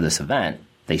for this event.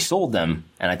 They sold them,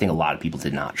 and I think a lot of people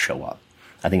did not show up.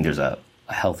 I think there's a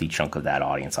healthy chunk of that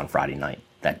audience on Friday night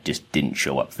that just didn't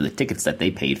show up for the tickets that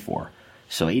they paid for.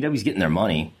 So AEW's getting their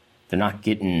money. They're not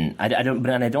getting. I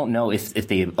don't know if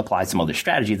they applied some other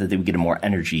strategy that they would get a more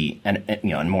energy and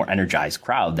a more energized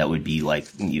crowd that would be like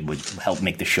it would help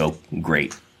make the show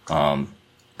great. But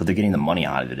they're getting the money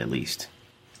out of it at least.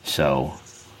 So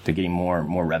they're getting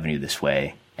more revenue this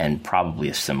way and probably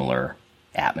a similar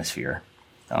atmosphere.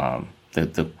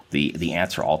 The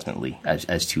answer ultimately,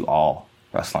 as to all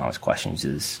WrestleNomics questions,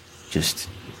 is just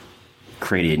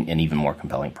create an even more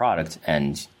compelling product,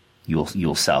 and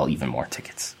you'll sell even more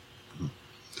tickets.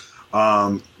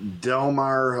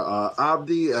 Delmar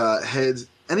Abdi had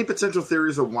any potential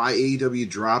theories of why AEW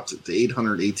dropped to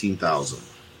 818,000?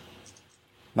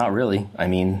 Not really. I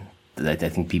mean, I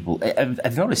think people.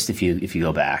 I've noticed if you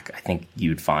go back, I think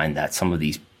you'd find that some of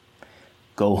these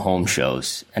go home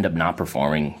shows end up not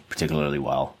performing particularly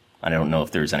well. I don't know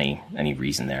if there's any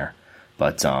reason there,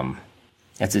 but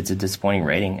it's a disappointing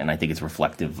rating, and I think it's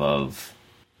reflective of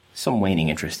some waning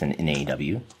interest in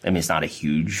AEW. I mean, it's not a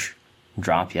huge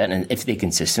drop yet, and if they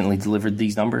consistently delivered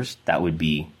these numbers, that would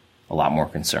be a lot more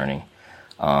concerning.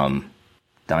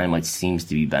 Dynamite seems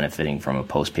to be benefiting from a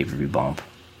post pay-per-view bump,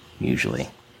 usually.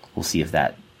 We'll see if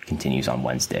that continues on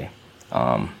Wednesday.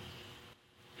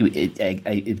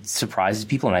 It surprises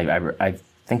people, and I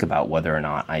think about whether or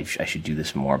not I should do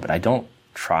this more, but I don't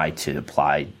try to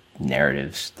apply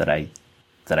narratives that I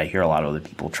hear a lot of other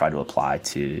people try to apply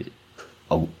to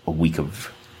a week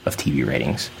of TV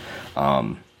ratings.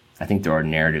 I think there are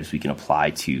narratives we can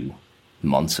apply to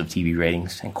months of TV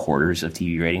ratings and quarters of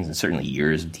TV ratings and certainly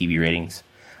years of TV ratings.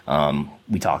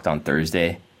 We talked on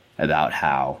Thursday about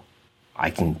how I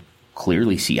can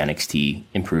clearly see NXT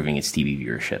improving its TV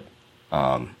viewership.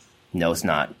 No, it's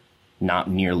not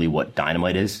nearly what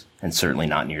Dynamite is, and certainly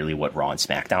not nearly what Raw and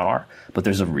SmackDown are, but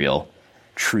there's a real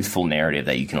truthful narrative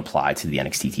that you can apply to the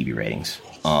NXT TV ratings.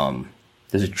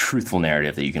 There's a truthful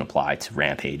narrative that you can apply to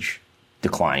Rampage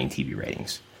declining TV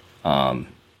ratings.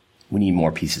 We need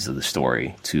more pieces of the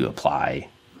story to apply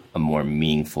a more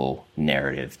meaningful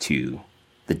narrative to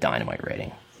the Dynamite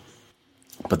rating.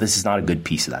 But this is not a good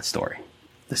piece of that story.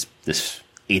 This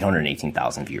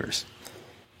 818,000 viewers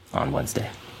on Wednesday.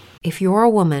 If you're a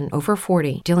woman over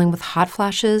 40 dealing with hot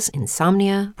flashes,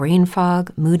 insomnia, brain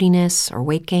fog, moodiness, or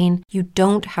weight gain, you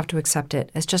don't have to accept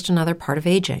it as just another part of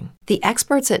aging. The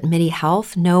experts at MIDI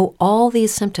Health know all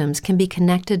these symptoms can be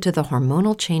connected to the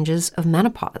hormonal changes of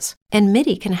menopause. And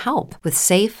MIDI can help with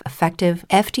safe, effective,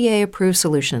 FDA-approved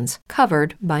solutions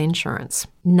covered by insurance.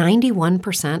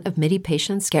 91% of MIDI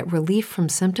patients get relief from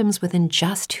symptoms within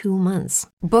just 2 months.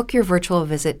 Book your virtual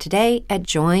visit today at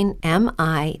joinmidi.com.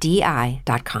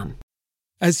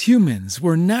 As humans,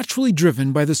 we're naturally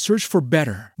driven by the search for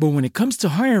better. But when it comes to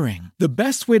hiring, the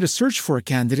best way to search for a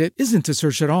candidate isn't to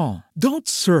search at all. Don't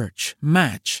search,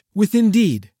 match with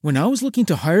Indeed. When I was looking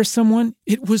to hire someone,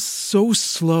 it was so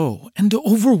slow and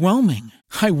overwhelming.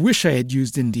 I wish I had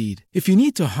used Indeed. If you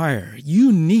need to hire,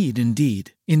 you need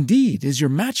Indeed. Indeed is your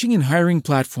matching and hiring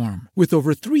platform with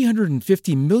over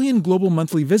 350 million global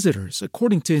monthly visitors,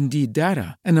 according to Indeed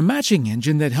data, and a matching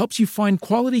engine that helps you find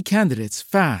quality candidates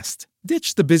fast.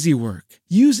 Ditch the busy work.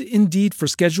 Use Indeed for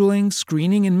scheduling,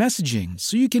 screening, and messaging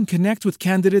so you can connect with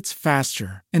candidates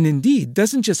faster. And Indeed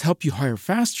doesn't just help you hire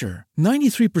faster.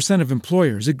 93% of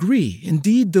employers agree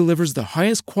Indeed delivers the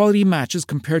highest quality matches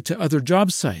compared to other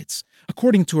job sites,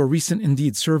 according to a recent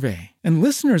Indeed survey. And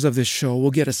listeners of this show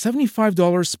will get a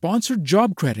 $75 sponsored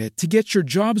job credit to get your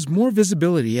jobs more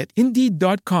visibility at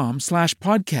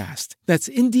Indeed.com/podcast. That's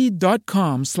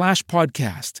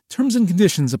Indeed.com/podcast. Terms and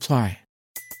conditions apply.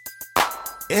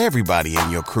 Everybody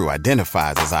in your crew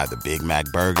identifies as either Big Mac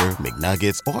Burger,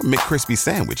 McNuggets, or McCrispy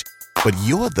Sandwich. But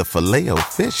you're the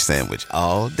Filet-O-Fish Sandwich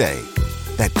all day.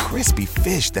 That crispy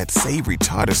fish, that savory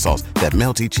tartar sauce, that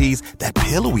melty cheese, that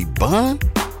pillowy bun.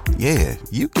 Yeah,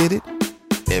 you get it.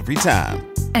 Every time.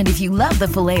 And if you love the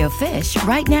Filet-O-Fish,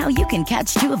 right now you can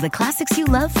catch two of the classics you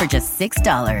love for just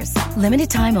 $6. Limited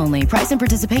time only. Price and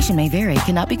participation may vary.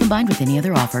 Cannot be combined with any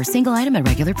other offer. Single item at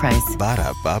regular price.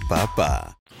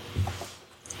 Ba-da-ba-ba-ba.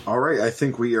 All right, I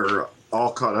think we are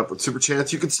all caught up with Super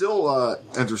Chats. You can still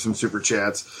enter some Super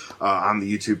Chats on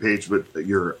the YouTube page, but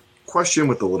your question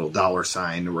with the little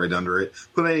 $sign right under it,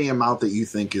 put any amount that you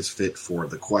think is fit for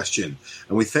the question.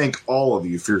 And we thank all of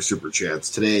you for your Super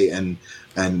Chats today and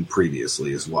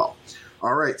previously as well.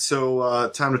 All right,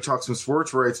 so time to talk some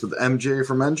sports rights with MJ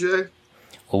from NJ.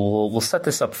 Well, we'll set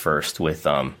this up first with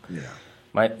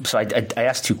So I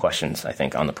asked two questions, I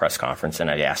think, on the press conference, and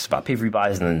I asked about pay-per-view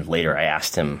buys, and then later I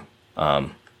asked him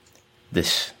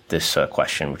this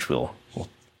question, which we'll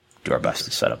do our best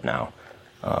to set up now.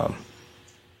 I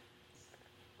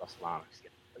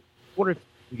wonder if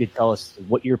you could tell us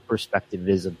what your perspective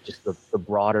is of just the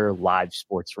broader live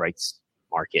sports rights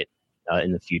market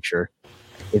in the future.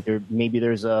 If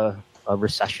there's a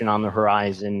recession on the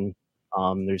horizon,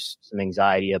 there's some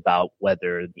anxiety about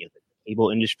whether the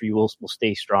cable industry will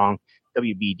stay strong.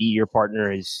 WBD, your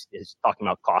partner, is talking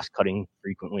about cost cutting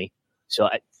frequently. So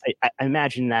I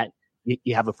imagine that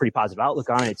you have a pretty positive outlook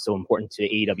on it. It's so important to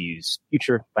AEW's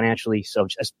future financially. So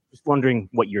just wondering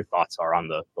what your thoughts are on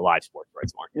the live sports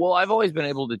rights market. Well, I've always been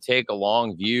able to take a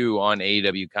long view on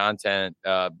AEW content.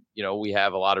 We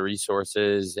have a lot of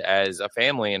resources as a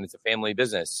family, and it's a family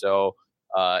business. So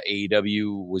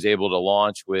AEW was able to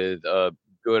launch with a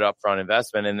good upfront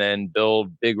investment and then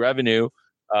build big revenue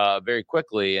very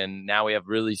quickly. And now we have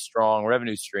really strong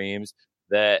revenue streams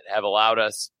that have allowed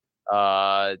us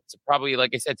to probably,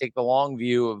 like I said, take the long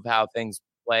view of how things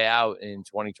play out in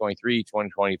 2023,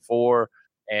 2024.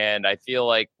 And I feel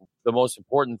like the most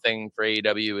important thing for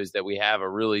AEW is that we have a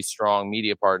really strong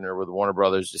media partner with Warner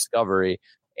Brothers Discovery.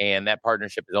 And that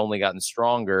partnership has only gotten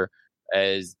stronger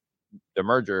as the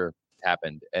merger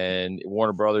happened, and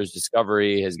Warner Brothers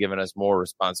Discovery has given us more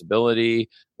responsibility,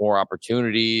 more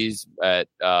opportunities at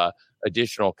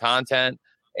additional content,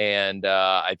 and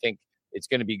I think it's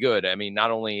going to be good. I mean, not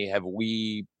only have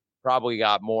we probably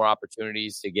got more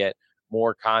opportunities to get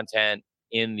more content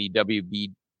in the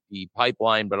WBD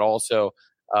pipeline, but also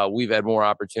we've had more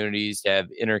opportunities to have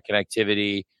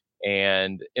interconnectivity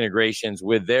and integrations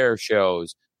with their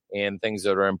shows and things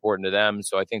that are important to them.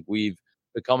 So I think we've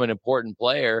become an important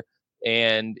player.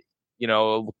 And,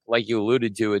 like you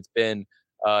alluded to, it's been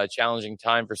a challenging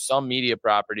time for some media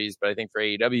properties, but I think for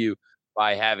AEW,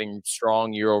 by having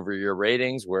strong year-over-year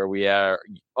ratings where we are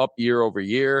up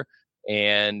year-over-year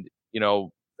and, for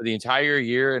the entire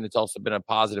year, and it's also been a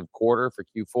positive quarter for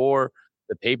Q4,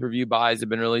 the pay-per-view buys have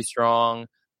been really strong.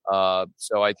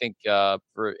 So I think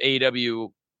for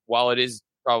AEW, while it is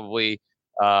probably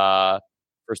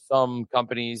for some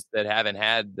companies that haven't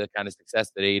had the kind of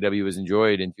success that AEW has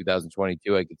enjoyed in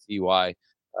 2022, I could see why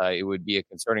it would be a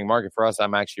concerning market. For us,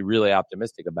 I'm actually really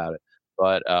optimistic about it.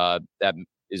 But that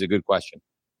is a good question.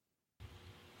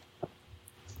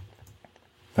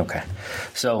 Okay.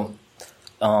 So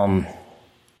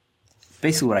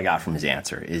basically what I got from his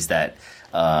answer is that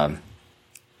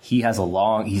he's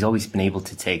always been able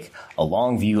to take a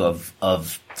long view of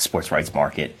the sports rights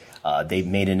market. They've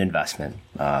made an investment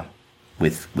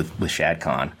with Shad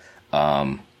Khan.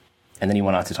 And then he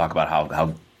went on to talk about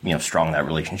how strong that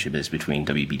relationship is between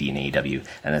WBD and AEW,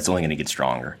 and that's only going to get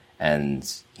stronger. And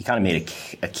he kind of made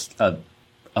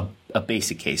a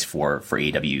basic case for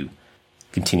AEW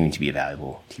continuing to be a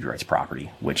valuable TV rights property,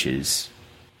 which is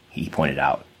he pointed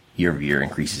out year-over-year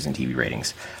increases in TV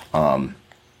ratings.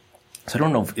 So I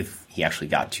don't know if he actually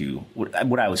got to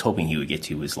what I was hoping he would get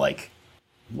to was like,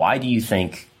 why do you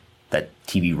think that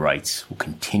TV rights will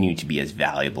continue to be as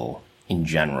valuable in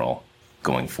general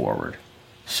going forward?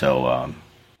 So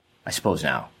I suppose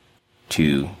now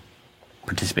to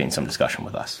participate in some discussion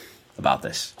with us about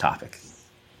this topic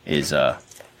is our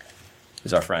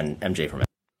friend MJ from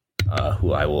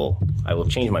who I will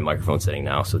change my microphone setting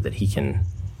now so that he can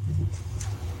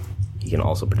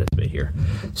also participate here.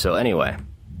 So anyway,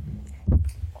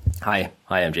 hi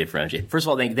MJ from MJ. First of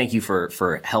all, thank you for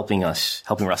helping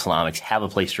WrestleNomics have a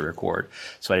place to record.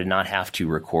 So I did not have to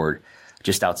record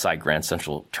just outside Grand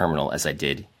Central Terminal as I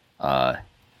did on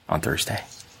Thursday.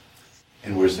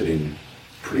 And we're sitting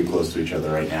pretty close to each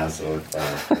other right now, so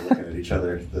if we're looking at each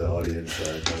other, the audience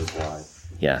knows why.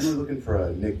 Yes. You were looking for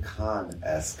a Nick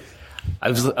Khan-esque.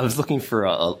 I was looking for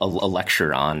a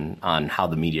lecture on how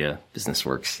the media business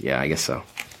works. Yeah, I guess so.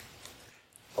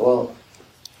 Well,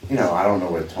 I don't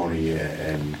know what Tony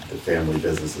and the family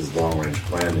business's long-range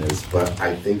plan is, but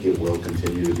I think it will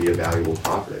continue to be a valuable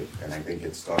property. And I think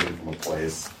it's starting from a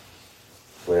place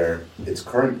where its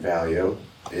current value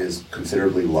is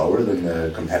considerably lower than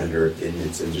the competitor in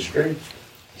its industry.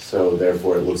 So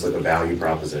therefore, it looks like a value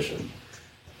proposition.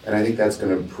 And I think that's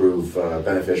going to prove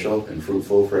beneficial and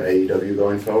fruitful for AEW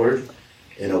going forward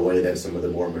in a way that some of the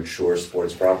more mature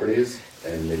sports properties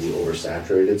and maybe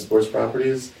oversaturated sports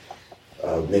properties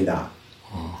may not.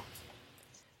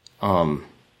 One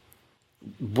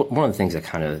of the things I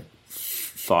kind of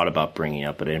thought about bringing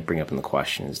up, but I didn't bring up in the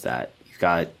question, is that you've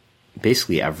got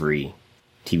basically every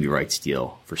TV rights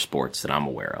deal for sports that I'm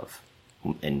aware of.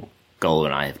 And Gullo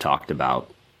and I have talked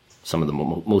about some of the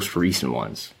most recent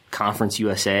ones. Conference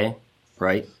USA,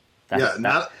 right?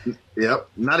 Not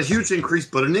a huge increase,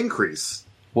 but an increase.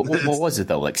 What was it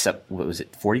though? Like, what was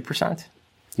it? 40%?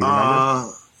 You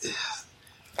remember?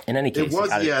 In any case,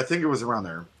 I think it was around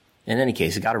there. In any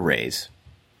case, it got a raise.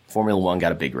 Formula One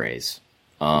got a big raise.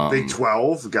 Big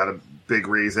 12 got a big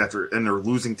raise and they're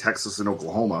losing Texas and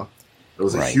Oklahoma. It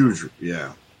was a huge,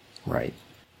 Right.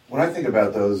 When I think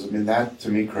about those, I mean, that to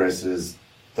me, Chris, is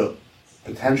the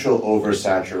potential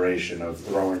oversaturation of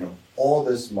throwing all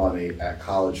this money at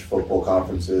college football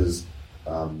conferences, the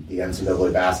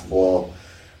NCAA basketball.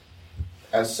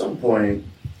 At some point,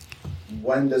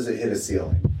 when does it hit a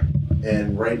ceiling?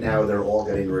 And right now, they're all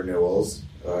getting renewals.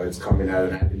 It's coming at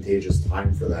an advantageous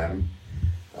time for them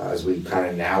as we kind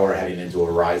of now are heading into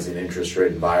a rising interest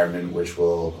rate environment, which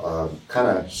will kind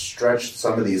of stretch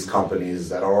some of these companies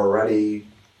that are already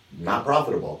not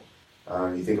profitable.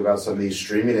 You think about some of these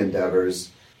streaming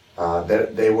endeavors,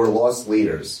 that they were loss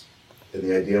leaders. And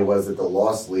the idea was that the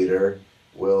loss leader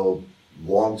will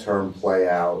long-term play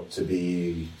out to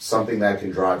be something that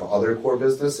can drive other core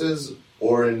businesses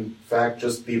or, in fact,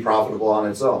 just be profitable on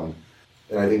its own.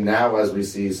 And I think now as we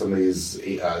see some of these,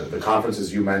 the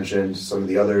conferences you mentioned, some of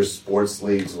the other sports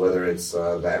leagues, whether it's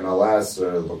the MLS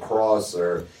or lacrosse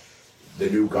or the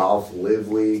new golf live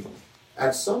league,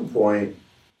 at some point,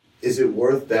 is it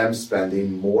worth them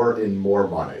spending more and more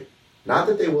money? Not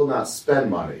that they will not spend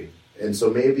money. And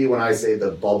so maybe when I say the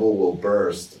bubble will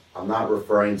burst, I'm not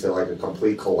referring to like a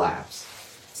complete collapse.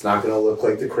 It's not going to look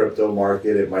like the crypto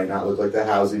market. It might not look like the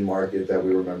housing market that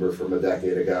we remember from a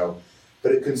decade ago.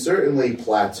 But it can certainly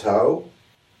plateau,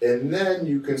 and then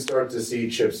you can start to see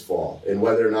chips fall. And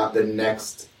whether or not the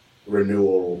next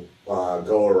renewal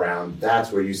go around,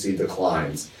 that's where you see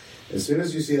declines. As soon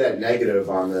as you see that negative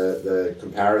on the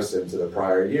comparison to the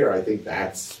prior year, I think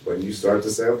that's when you start to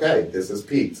say, okay, this has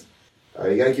peaked.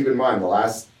 You got to keep in mind, the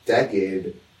last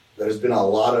decade, there's been a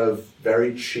lot of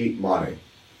very cheap money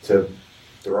to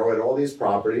throw at all these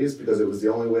properties because it was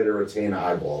the only way to retain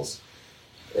eyeballs.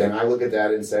 And I look at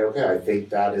that and say, okay, I think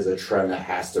that is a trend that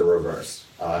has to reverse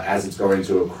as it's going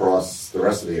to across the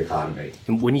rest of the economy.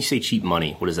 And when you say cheap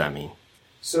money, what does that mean?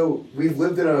 So we've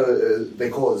lived in they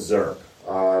call it ZIRP.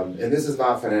 And this is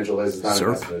not financial advice, it's not ZIRP?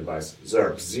 Investment advice.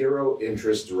 ZIRP, zero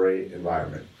interest rate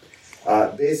environment.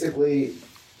 Basically,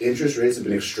 interest rates have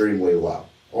been extremely low,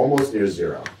 almost near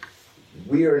zero.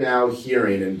 We are now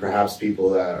hearing, and perhaps people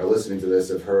that are listening to this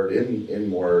have heard in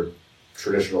more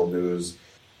traditional news,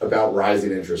 about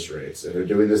rising interest rates. And they're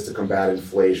doing this to combat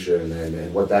inflation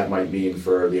and what that might mean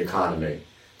for the economy.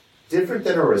 Different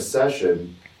than a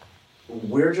recession,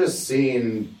 we're just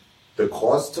seeing the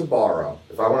cost to borrow.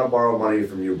 If I want to borrow money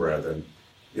from you, Brandon,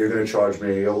 you're going to charge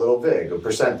me a little big, a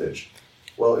percentage.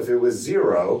 Well, if it was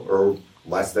 0 or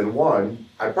less than 1,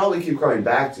 I'd probably keep coming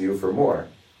back to you for more.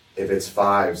 If it's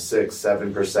 5, 6,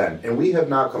 7%, and we have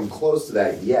not come close to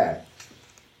that yet,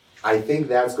 I think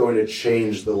that's going to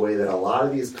change the way that a lot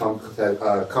of these companies,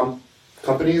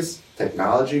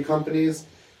 technology companies,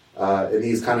 and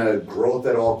these kind of growth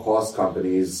at all cost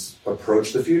companies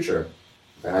approach the future.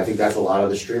 And I think that's a lot of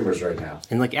the streamers right now.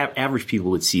 And like average people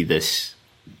would see these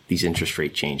interest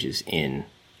rate changes in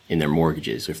their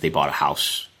mortgages. If they bought a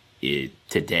house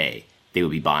today, they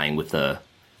would be buying with a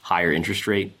higher interest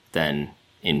rate than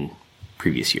in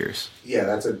previous years. Yeah,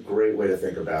 that's a great way to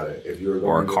think about it. If you were going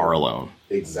or a car loan.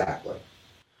 Exactly.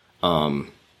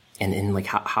 And like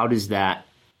how does that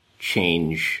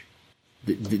change?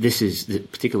 This is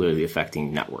particularly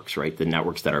affecting networks, right? The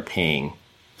networks that are paying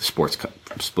the sports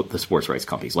rights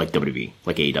companies like WWE,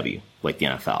 like AEW, like the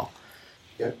NFL.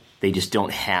 Yep. They just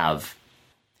don't have.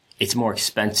 It's more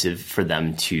expensive for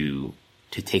them to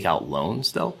take out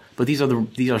loans, though. But these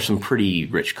are some pretty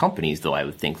rich companies, though, I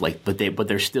would think. But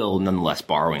they're still nonetheless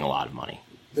borrowing a lot of money.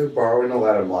 They're borrowing a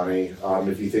lot of money.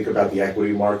 If you think about the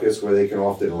equity markets, where they can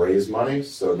often raise money,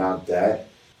 so not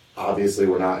debt. Obviously,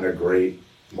 we're not in a great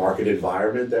market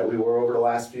environment that we were over the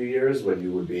last few years, when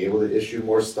you would be able to issue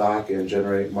more stock and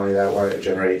generate money that way,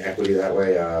 generate equity that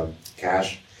way,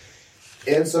 cash.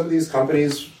 And some of these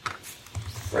companies,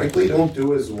 frankly, don't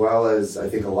do as well as I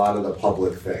think a lot of the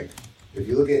public think. If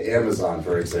you look at Amazon,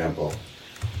 for example,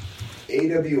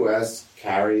 AWS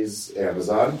carries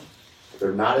Amazon.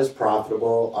 They're not as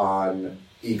profitable on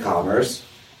e-commerce.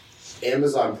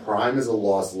 Amazon Prime is a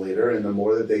loss leader, and the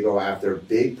more that they go after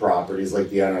big properties like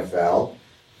the NFL,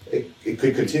 it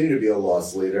could continue to be a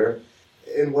loss leader.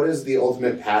 And what is the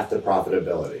ultimate path to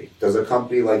profitability? Does a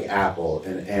company like Apple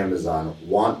and Amazon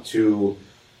want to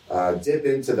dip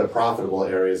into the profitable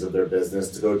areas of their business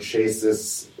to go chase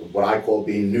this, what I call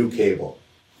being new cable?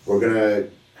 We're going to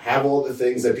have all the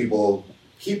things that people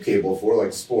keep cable for,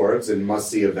 like sports and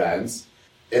must-see events.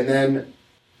 And then,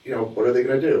 what are they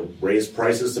going to do? Raise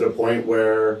prices to the point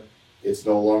where it's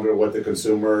no longer what the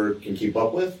consumer can keep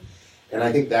up with? And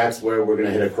I think that's where we're going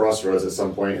to hit a crossroads at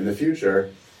some point in the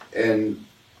future. And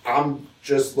I'm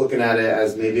just looking at it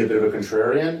as maybe a bit of a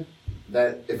contrarian,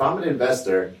 that if I'm an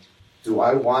investor, do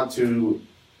I want to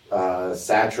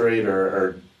saturate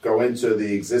or go into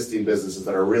the existing businesses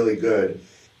that are really good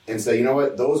and say, you know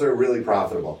what, those are really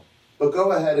profitable, but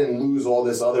go ahead and lose all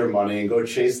this other money and go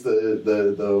chase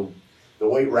the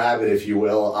white rabbit, if you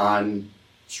will, on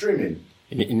streaming?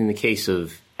 In the case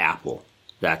of Apple,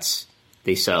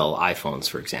 they sell iPhones,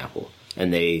 for example,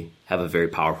 and they have a very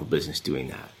powerful business doing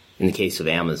that. In the case of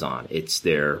Amazon, it's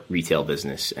their retail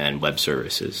business and web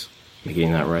services. Am I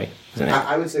getting that right?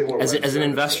 I would say more as an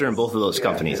investor in both of those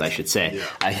companies, I should say.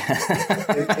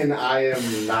 Yeah. and I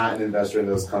am not an investor in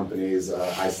those companies.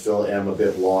 I still am a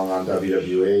bit long on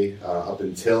WWE up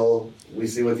until we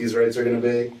see what these rates are going to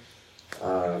be.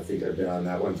 I think I've been on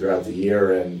that one throughout the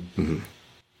year. And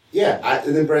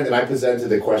and then Brandon, I presented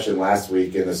the question last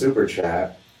week in the Super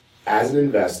Chat. As an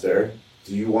investor,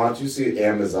 do you want to see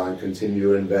Amazon continue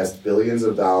to invest billions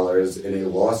of dollars in a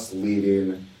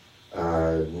loss-leading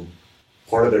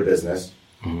part of their business?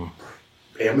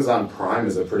 Mm-hmm. Amazon Prime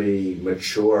is a pretty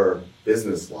mature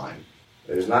business line.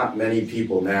 There's not many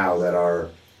people now that are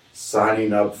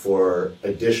signing up for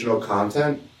additional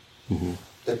content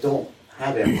that don't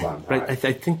have Amazon Prime. But I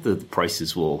think the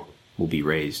prices will be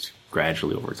raised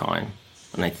gradually over time,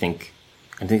 and I think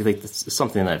like that's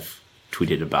something that I've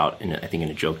tweeted about in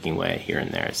a joking way here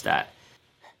and there, is that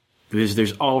because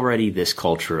there's already this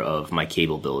culture of my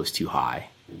cable bill is too high.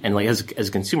 And like as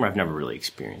a consumer, I've never really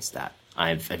experienced that.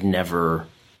 I've never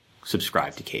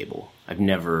subscribed to cable. I've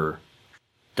never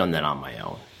done that on my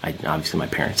own. Obviously, my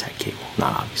parents had cable,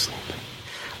 not obviously.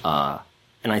 But,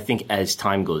 and I think as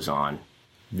time goes on,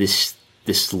 this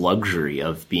luxury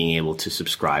of being able to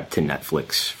subscribe to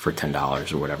Netflix for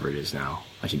 $10 or whatever it is now.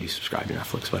 I should do subscribe to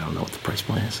Netflix, but I don't know what the price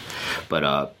point is.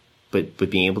 But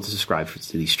being able to subscribe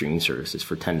to these streaming services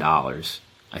for $10,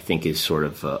 I think is sort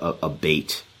of a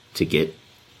bait to get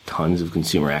tons of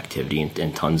consumer activity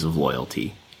and tons of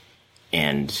loyalty.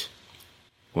 And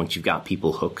once you've got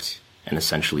people hooked and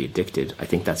essentially addicted, I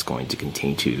think that's going to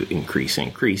continue to increase,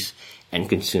 and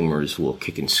consumers will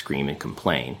kick and scream and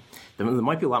complain. There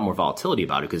might be a lot more volatility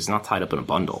about it because it's not tied up in a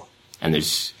bundle. And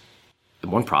there's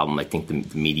one problem I think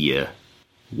the media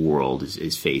world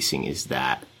is facing is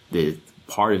that the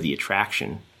part of the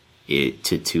attraction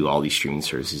to all these streaming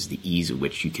services is the ease at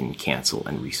which you can cancel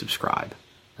and resubscribe.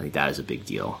 I think that is a big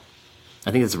deal.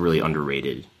 I think that's really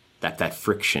underrated. That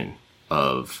friction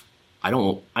of I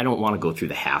don't want to go through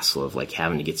the hassle of like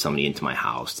having to get somebody into my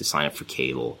house to sign up for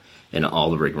cable and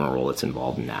all the rigmarole that's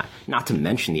involved in that. Not to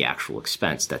mention the actual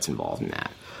expense that's involved in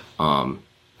that.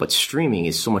 But streaming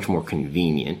is so much more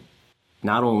convenient.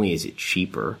 Not only is it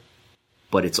cheaper,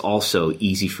 but it's also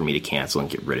easy for me to cancel and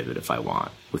get rid of it if I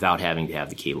want without having to have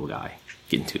the cable guy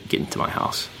get into my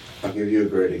house. I'll give you a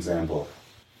great example.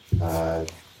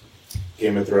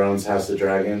 Game of Thrones, House of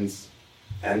Dragons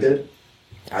ended.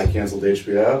 I canceled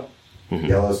HBO.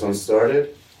 Yellowstone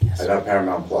started. I got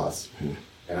Paramount Plus.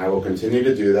 And I will continue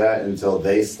to do that until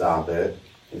they stop it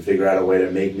and figure out a way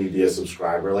to make me be a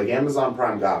subscriber. Like Amazon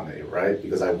Prime got me, right?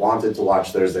 Because I wanted to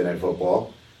watch Thursday Night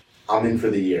Football. I'm in for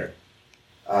the year.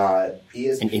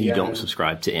 ESPN, and you don't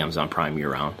subscribe to Amazon Prime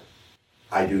year-round?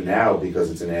 I do now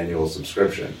because it's an annual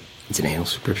subscription. It's an annual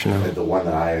subscription now? The one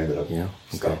that I ended up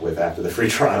stuck with after the free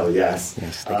trial,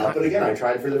 yes. But again, I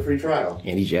tried for the free trial.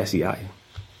 Andy Jassy got you.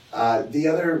 The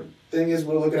other thing is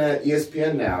we're looking at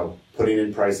ESPN now putting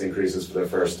in price increases for the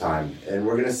first time. And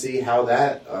we're going to see how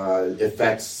that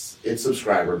affects its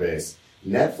subscriber base.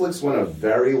 Netflix went a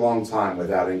very long time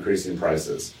without increasing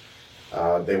prices.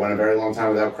 They went a very long time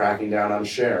without cracking down on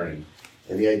sharing.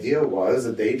 And the idea was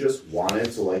that they just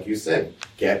wanted to, like you said,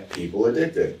 get people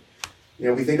addicted. You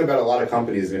know, we think about a lot of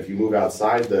companies, and if you move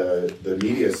outside the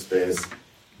media space,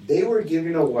 they were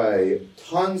giving away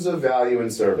tons of value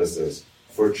and services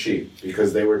for cheap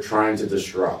because they were trying to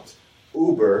disrupt.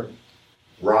 Uber,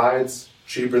 rides,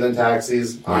 cheaper than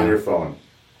taxis, on your phone.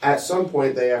 At some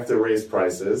point, they have to raise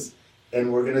prices.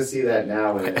 And we're going to see that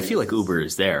now. I feel like Uber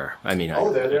is there. I mean,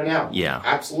 they're there now. Yeah,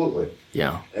 absolutely.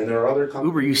 Yeah, and there are other companies.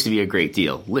 Uber used to be a great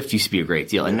deal. Lyft used to be a great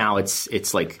deal, and now it's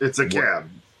like it's a cab.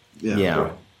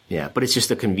 Yeah. But it's just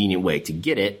a convenient way to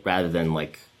get it rather than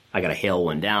like I got to hail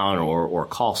one down or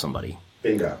call somebody.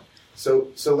 Bingo.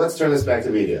 So let's turn this back to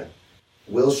media.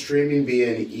 Will streaming be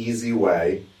an easy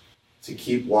way to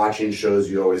keep watching shows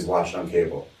you always watched on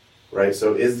cable? Right,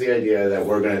 so is the idea that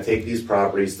we're going to take these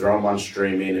properties, throw them on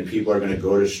streaming, and people are going to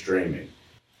go to streaming.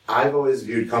 I've always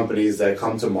viewed companies that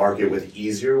come to market with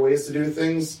easier ways to do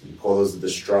things, we call those the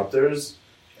disruptors,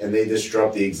 and they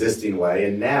disrupt the existing way.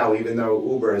 And now, even though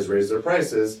Uber has raised their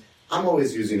prices, I'm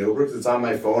always using Uber because it's on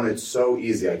my phone. It's so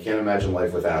easy. I can't imagine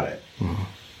life without it.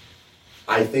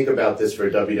 I think about this for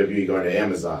WWE going to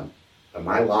Amazon. Am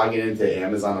I logging into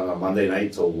Amazon on a Monday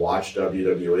night to watch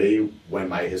WWE when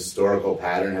my historical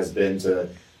pattern has been to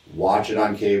watch it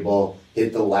on cable,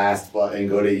 hit the last button,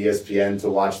 go to ESPN to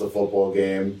watch the football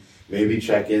game, maybe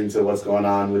check into what's going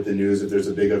on with the news if there's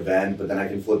a big event, but then I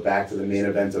can flip back to the main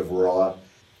event of Raw.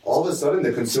 All of a sudden,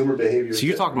 the consumer behavior... So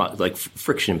you're talking about like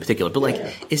friction in particular,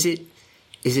 but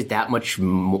is it that much?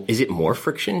 Is it more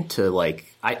friction to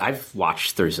like? I've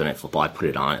watched Thursday Night Football. I put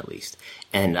it on at least,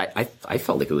 and I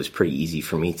felt like it was pretty easy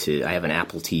for me to. I have an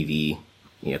Apple TV,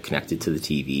 connected to the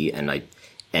TV,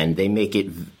 and they make it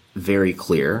very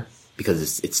clear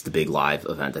because it's the big live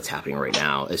event that's happening right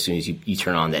now. As soon as you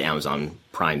turn on the Amazon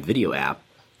Prime Video app,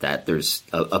 that there's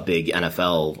a big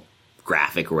NFL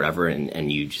graphic or whatever,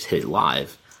 and you just hit it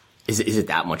live. Is it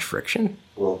that much friction?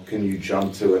 Well, can you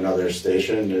jump to another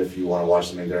station if you want to watch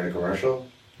something during a commercial?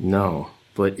 No,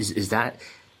 but is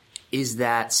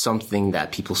that something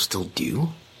that people still do?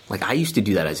 Like I used to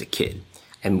do that as a kid,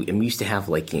 and we used to have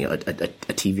like a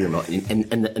TV remote,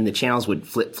 and the channels would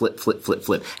flip,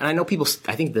 and I know people.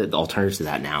 I think the alternative to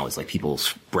that now is like people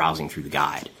browsing through the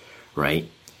guide, right?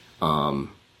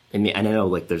 And I know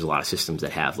like there's a lot of systems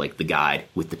that have like the guide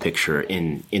with the picture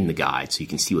in the guide, so you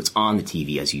can see what's on the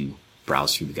TV as you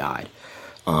browse through the guide.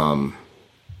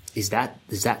 Is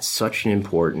that such an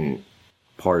important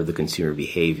part of the consumer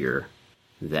behavior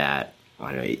that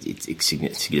I don't know it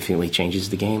significantly changes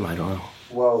the game? I don't know.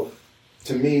 Well,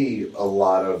 to me, a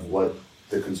lot of what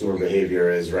the consumer behavior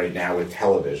is right now with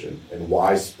television and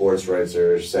why sports rights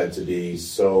are said to be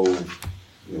so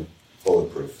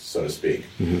bulletproof, so to speak.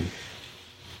 Mm-hmm.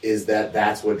 Is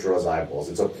that's what draws eyeballs.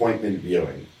 It's appointment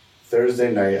viewing.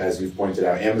 Thursday night, as you've pointed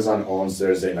out, Amazon owns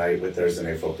Thursday night with Thursday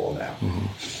Night Football now.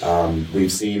 Mm-hmm.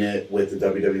 We've seen it with the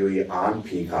WWE on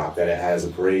Peacock, that it has a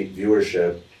great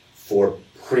viewership for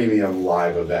premium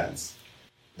live events.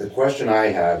 The question I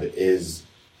have is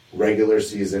regular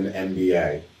season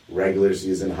NBA, regular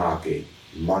season hockey,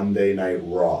 Monday Night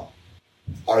Raw.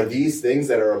 Are these things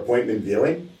that are appointment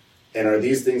viewing? And are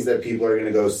these things that people are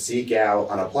going to go seek out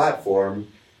on a platform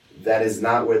that is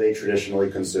not where they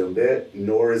traditionally consumed it,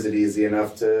 nor is it easy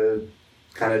enough to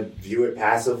kind of view it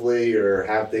passively or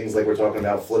have things like we're talking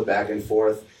about flip back and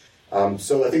forth.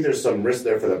 So I think there's some risk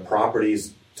there for the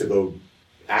properties to go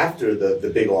after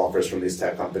the big offers from these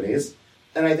tech companies.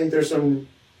 And I think there's some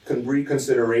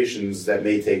reconsiderations that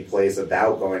may take place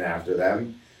about going after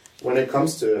them when it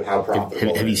comes to how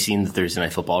profitable. Have you seen the Thursday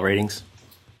Night Football ratings?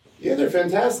 Yeah, they're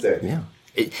fantastic. Yeah.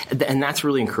 And that's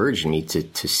really encouraging me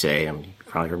to say, I mean, you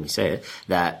probably heard me say it,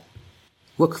 that,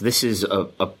 look, this is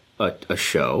a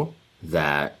show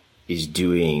that is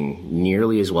doing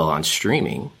nearly as well on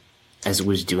streaming as it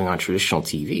was doing on traditional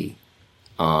TV.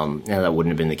 Now, that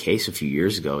wouldn't have been the case a few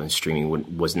years ago, and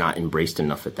streaming was not embraced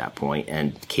enough at that point,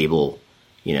 and cable,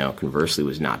 conversely,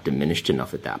 was not diminished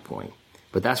enough at that point.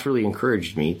 But that's really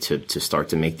encouraged me to start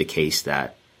to make the case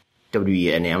that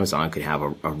WWE and Amazon could have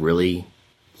a really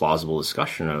plausible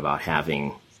discussion about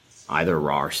having either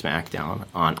Raw or SmackDown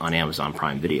on Amazon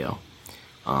Prime Video.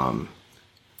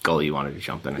 Gully, you wanted to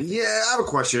jump in? Yeah, I have a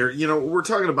question here. We're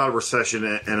talking about a recession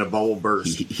and a bubble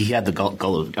burst. He had the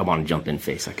Gully, I want to jump in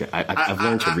face. I've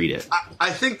learned to read it.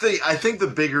 I think the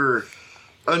bigger,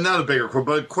 not a bigger,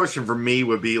 but a question for me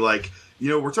would be we're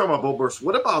talking about bubble burst.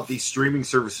 What about these streaming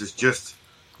services just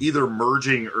either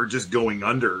merging or just going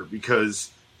under because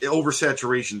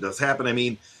oversaturation does happen? I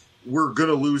mean, we're going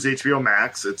to lose HBO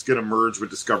Max. It's going to merge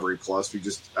with Discovery Plus.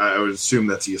 I would assume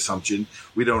that's the assumption.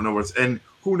 We don't know and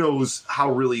who knows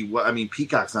how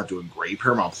Peacock's not doing great.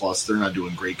 Paramount Plus, they're not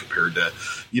doing great compared to,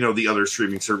 the other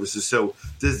streaming services. So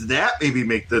does that maybe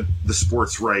make the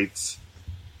sports rights,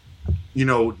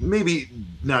 maybe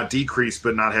not decrease,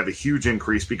 but not have a huge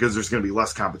increase because there's going to be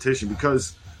less competition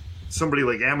because somebody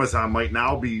like Amazon might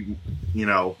now be,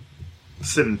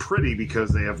 sitting pretty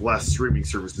because they have less streaming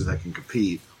services that can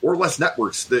compete or less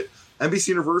networks. That NBC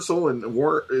Universal and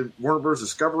Warner Bros.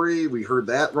 Discovery, we heard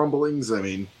that rumblings. I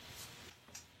mean,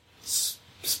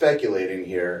 speculating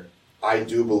here, I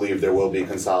do believe there will be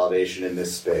consolidation in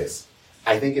this space.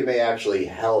 I think it may actually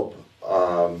help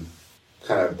kind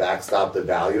of backstop the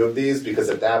value of these because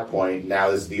at that point, now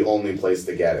is the only place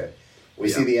to get it. We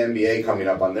see the NBA coming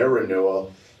up on their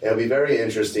renewal. It'll be very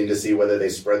interesting to see whether they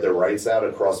spread their rights out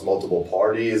across multiple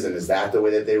parties, and is that the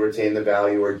way that they retain the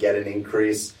value or get an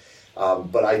increase?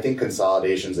 But I think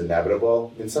consolidation is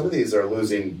inevitable. And some of these are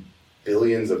losing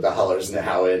billions of dollars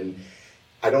now, and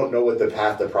I don't know what the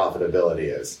path to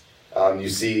profitability is. You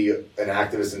see an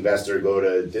activist investor go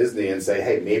to Disney and say,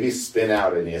 hey, maybe spin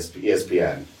out an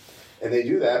ESPN. And they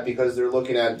do that because they're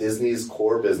looking at Disney's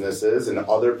core businesses and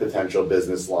other potential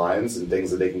business lines and things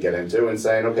that they can get into and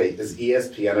saying, okay, is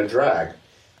ESPN a drag?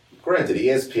 Granted,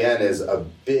 ESPN is a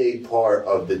big part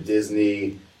of the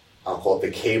Disney, I'll call it the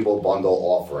cable bundle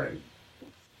offering.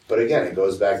 But again, it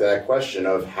goes back to that question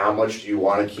of how much do you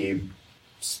want to keep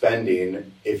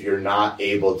spending if you're not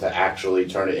able to actually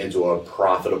turn it into a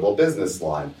profitable business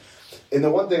line. And the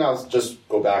one thing I'll just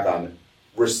go back on,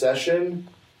 recession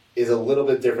is a little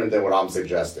bit different than what I'm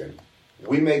suggesting.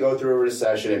 We may go through a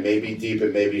recession. It may be deep,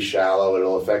 it may be shallow.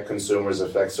 It'll affect consumers,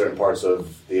 affect certain parts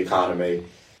of the economy.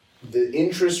 The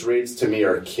interest rates to me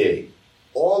are key.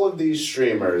 All of these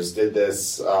streamers did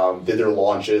this, did their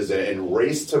launches and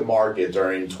raced to market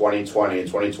during 2020 and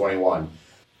 2021.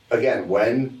 Again,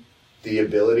 when the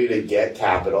ability to get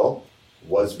capital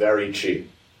was very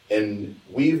cheap. And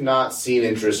we've not seen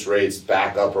interest rates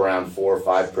back up around 4 or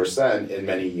 5% in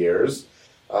many years.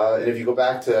 And if you go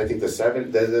back to, I think, the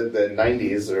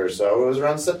 90s or so, it was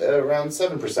around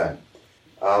 7%.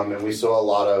 And we saw a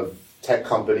lot of tech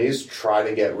companies try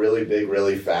to get really big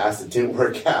really fast. It didn't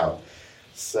work out.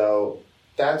 So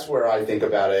that's where I think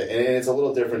about it. And it's a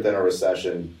little different than a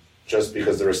recession, just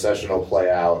because the recession will play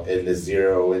out and the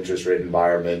zero interest rate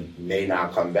environment may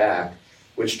not come back,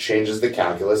 which changes the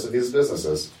calculus of these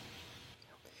businesses.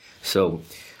 So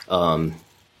the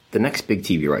next big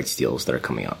TV rights deals that are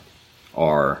coming up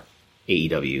are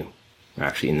AEW,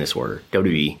 actually in this order,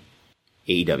 WWE,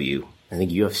 AEW. I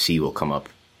think UFC will come up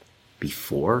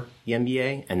before the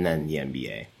NBA and then the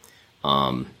NBA.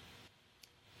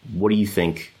 What do you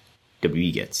think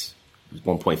WWE gets?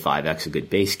 1.5x a good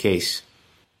base case?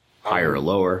 Higher or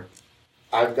lower?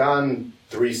 I've gone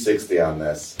 360 on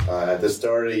this. At the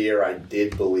start of the year, I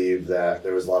did believe that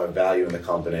there was a lot of value in the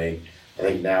company. I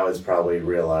think now it's probably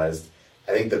realized.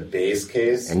 I think the base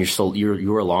case... And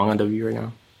you're long on WWE right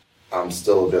now? I'm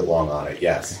still a bit long on it,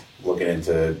 yes. Looking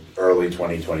into early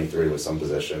 2023 with some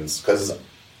positions. Because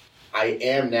I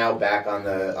am now back on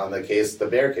the case, the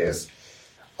bear case.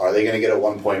 Are they going to get a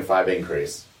 1.5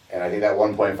 increase? And I think that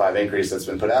 1.5 increase that's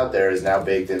been put out there is now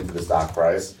baked into the stock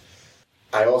price.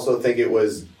 I also think it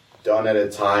was done at a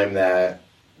time that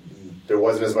there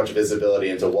wasn't as much visibility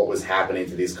into what was happening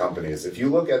to these companies. If you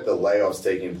look at the layoffs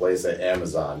taking place at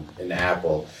Amazon and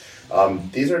Apple,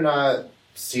 these are not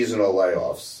seasonal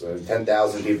layoffs.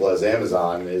 10,000 people as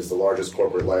Amazon is the largest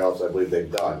corporate layoffs I believe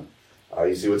they've done.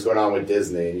 You see what's going on with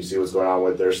Disney, and you see what's going on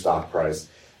with their stock price.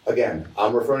 Again,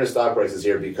 I'm referring to stock prices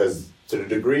here because to the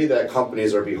degree that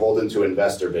companies are beholden to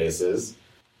investor bases,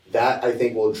 that I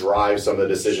think will drive some of the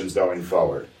decisions going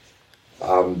forward.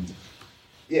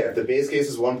 Yeah, if the base case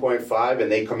is 1.5 and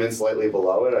they come in slightly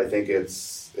below it, I think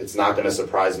it's not going to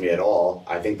surprise me at all.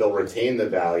 I think they'll retain the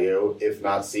value, if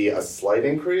not see a slight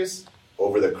increase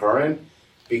over the current,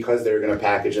 because they're going to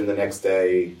package in the next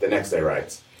day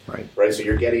rights. Right. So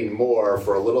you're getting more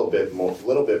for a little bit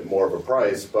more of a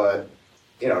price, but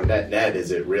net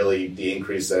is it really the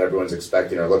increase that everyone's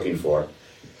expecting or looking for?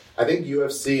 I think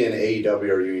UFC and AEW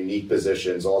are unique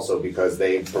positions also because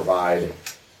they provide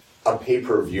a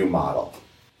pay-per-view model.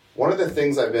 One of the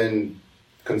things I've been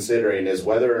considering is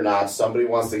whether or not somebody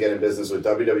wants to get in business with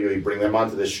WWE, bring them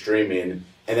onto the streaming,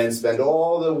 and then spend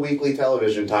all the weekly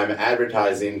television time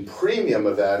advertising premium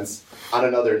events on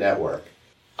another network.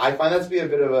 I find that to be a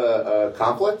bit of a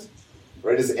conflict.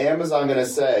 Right? Is Amazon going to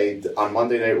say on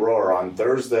Monday Night Raw or on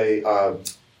Thursday or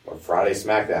Friday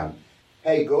SmackDown,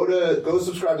 hey, go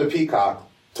subscribe to Peacock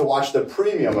to watch the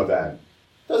premium event?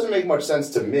 Doesn't make much sense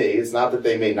to me. It's not that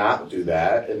they may not do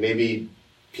that, and maybe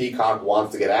Peacock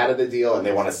wants to get out of the deal and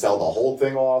they want to sell the whole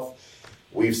thing off.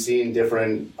 We've seen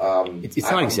different... it's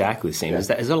not exactly the same. Yeah. Is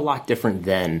that a lot different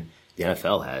than the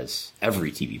NFL has every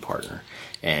TV partner,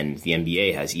 and the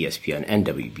NBA has ESPN and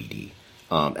WBD.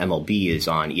 MLB is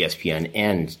on ESPN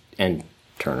and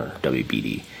Turner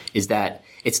WBD. Is that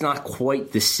it's not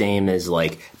quite the same as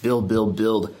like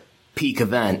build peak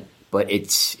event, but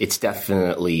it's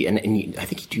definitely and I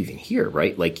think you do even hear,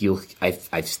 right? Like I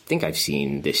think I've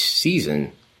seen this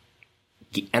season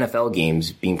NFL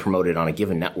games being promoted on a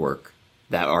given network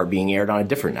that are being aired on a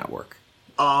different network.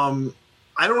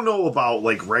 I don't know about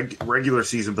like regular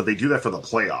season, but they do that for the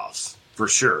playoffs for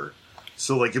sure.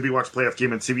 So like if you watch playoff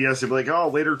game on CBS, you'll be like, oh,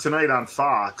 later tonight on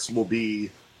Fox will be,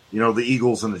 the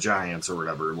Eagles and the Giants or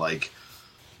whatever. Like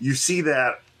you see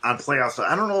that on playoffs.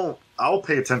 I don't know. I'll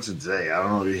pay attention today. I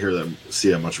don't know if you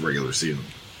see that much regular season.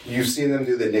 You've seen them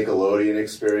do the Nickelodeon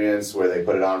experience where they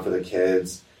put it on for the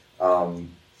kids.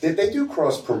 They do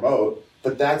cross-promote,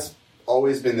 but that's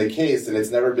always been the case, and it's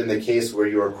never been the case where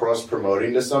you are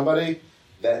cross-promoting to somebody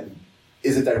that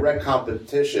is a direct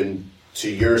competition to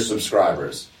your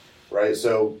subscribers, right?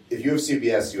 So if you have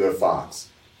CBS, you have Fox.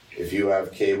 If you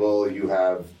have cable, you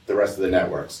have the rest of the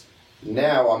networks.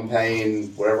 Now I'm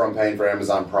paying whatever I'm paying for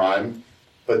Amazon Prime,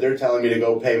 but they're telling me to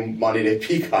go pay money to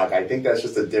Peacock. I think that's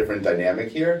just a different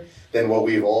dynamic here than what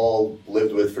we've all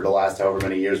lived with for the last however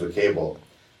many years with cable.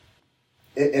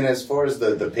 And as far as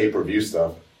the pay-per-view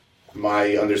stuff,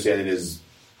 my understanding is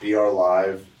BR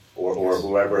Live or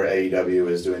whoever AEW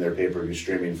is doing their pay-per-view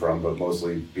streaming from, but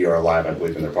mostly BR Live, I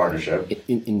believe, in their partnership.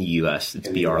 In the U.S., it's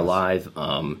BR Live.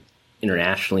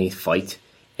 Internationally, Fight.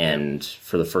 And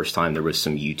for the first time, there was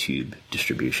some YouTube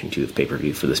distribution to the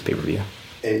pay-per-view for this pay-per-view.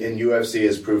 And UFC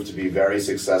has proved to be very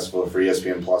successful for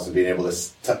ESPN Plus in being able to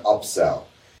upsell.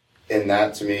 And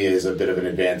that, to me, is a bit of an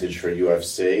advantage for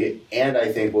UFC. And I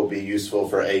think will be useful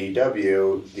for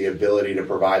AEW, the ability to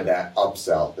provide that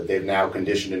upsell that they've now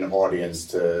conditioned an audience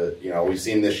to, we've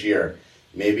seen this year.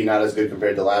 Maybe not as good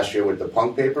compared to last year with the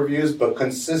Punk pay-per-views, but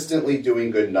consistently doing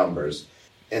good numbers.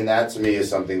 And that, to me, is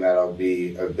something that'll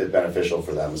be a bit beneficial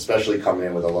for them, especially coming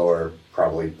in with a lower,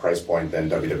 probably, price point than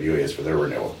WWE is for their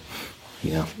renewal.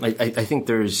 Yeah, I think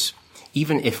there's,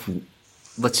 even if,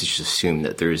 let's just assume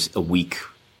that there's a weak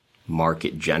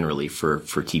market generally for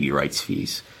TV rights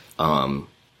fees,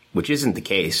 which isn't the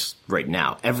case right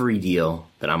now. Every deal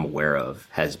that I'm aware of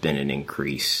has been an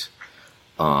increase,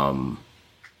 at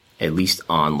least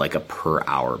on like a per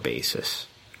hour basis,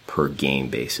 per game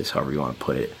basis, however you want to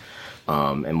put it.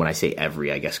 And when I say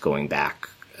every, I guess going back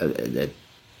at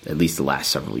least the last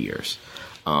several years.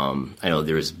 I know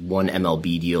there was one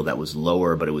MLB deal that was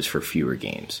lower, but it was for fewer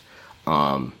games.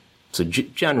 So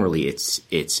generally,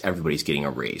 it's everybody's getting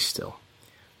a raise still.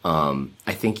 I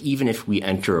think even if we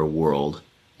enter a world,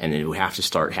 and it would have to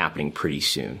start happening pretty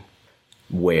soon,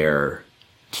 where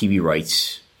TV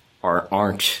rights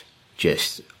aren't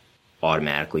just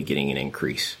automatically getting an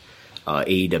increase.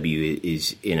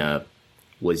 AEW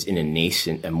was in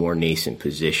a more nascent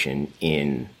position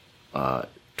in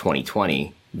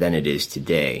 2020 than it is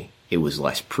today. It was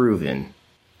less proven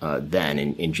then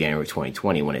in January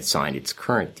 2020 when it signed its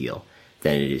current deal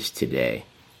than it is today.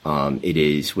 It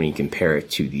is, when you compare it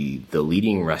to the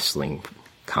leading wrestling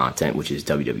content, which is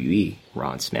WWE,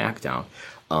 Raw and SmackDown,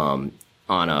 on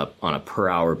a per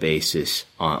hour basis,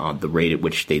 on the rate at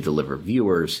which they deliver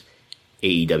viewers,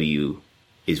 AEW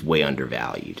is way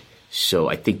undervalued. So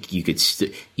I think you could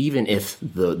even if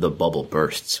the bubble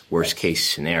bursts, worst case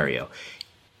scenario,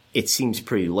 it seems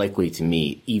pretty likely to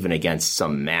me, even against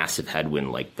some massive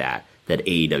headwind like that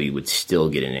AEW would still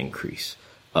get an increase.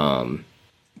 I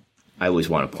always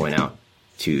want to point out,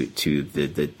 to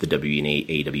the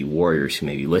AEW warriors who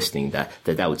may be listening,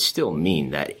 that would still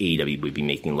mean that AEW would be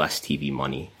making less TV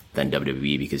money than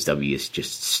WWE, because WWE is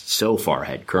just so far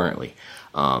ahead currently.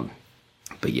 But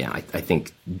yeah, I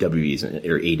think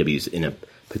AEW is in a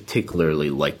particularly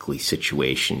likely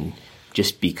situation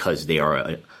just because they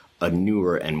are a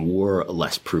newer and were a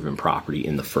less proven property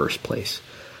in the first place.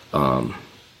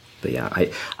 But yeah,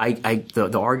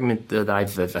 the argument that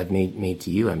I've made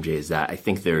to you, MJ, is that I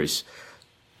think there's,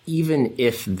 even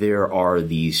if there are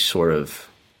these sort of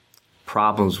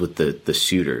problems with the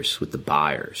suitors, with the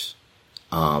buyers,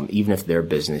 even if their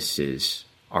businesses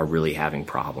are really having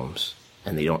problems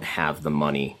and they don't have the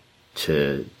money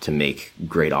to make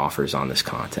great offers on this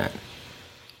content,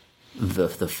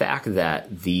 the fact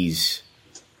that these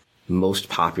most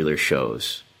popular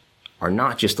shows are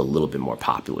not just a little bit more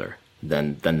popular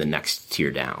than the next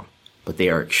tier down, but they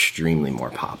are extremely more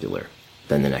popular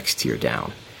than the next tier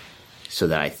down. So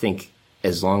that I think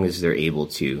as long as they're able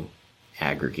to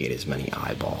aggregate as many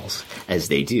eyeballs as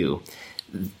they do,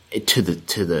 to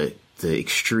the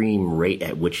extreme rate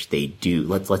at which they do,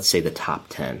 let's say the top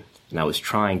 10. And I was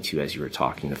trying to, as you were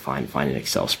talking, to find an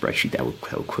Excel spreadsheet that would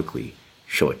quickly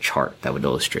show a chart that would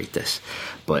illustrate this.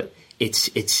 But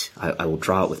I will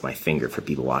draw it with my finger for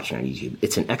people watching on YouTube.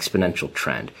 It's an exponential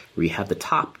trend where you have the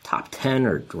top 10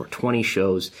 or 20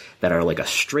 shows that are like a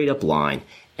straight up line,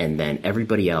 and then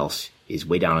everybody else is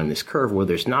way down in this curve where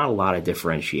there's not a lot of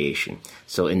differentiation.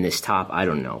 So in this top,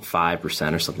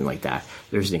 5% or something like that,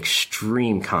 there's an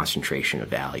extreme concentration of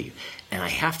value. And I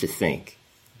have to think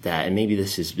that, and maybe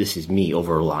this is me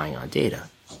over relying on data,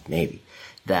 maybe,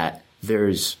 that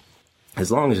as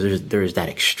long as there's that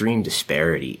extreme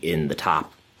disparity in the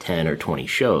top 10 or 20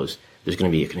 shows, there's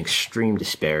going to be an extreme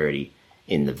disparity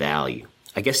in the value.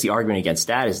 I guess the argument against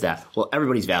that is that, well,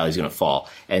 everybody's value is going to fall,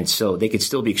 and so they could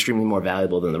still be extremely more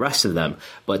valuable than the rest of them,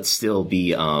 but still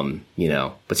be,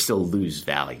 but still lose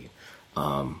value.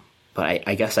 But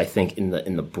I guess I think in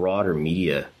the broader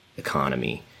media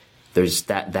economy, there's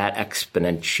that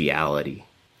exponentiality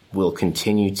will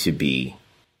continue to be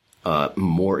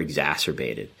more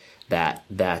exacerbated. That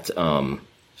the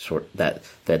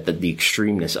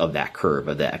extremeness of that curve,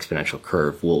 of the exponential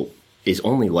curve, is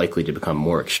only likely to become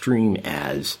more extreme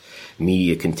as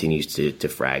media continues to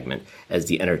fragment, as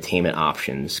the entertainment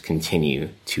options continue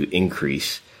to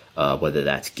increase, whether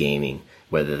that's gaming,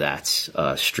 whether that's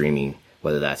streaming,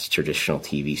 whether that's traditional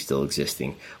TV still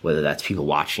existing, whether that's people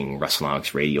watching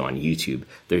WrestleNomics Radio on YouTube.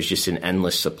 There's just an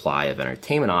endless supply of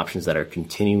entertainment options that are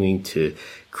continuing to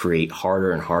create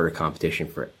harder and harder competition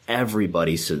for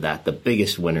everybody, so that the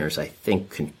biggest winners, I think,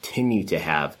 continue to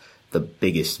have the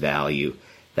biggest value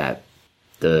that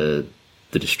the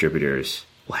distributors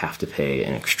will have to pay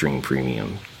an extreme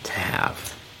premium to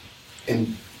have.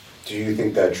 And do you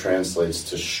think that translates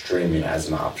to streaming as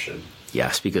an option?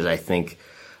 Yes, because I think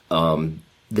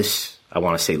this, I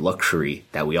want to say, luxury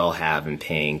that we all have in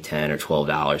paying $10 or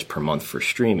 $12 per month for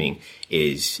streaming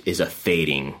is a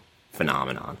fading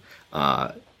phenomenon.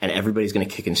 And everybody's going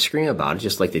to kick and scream about it,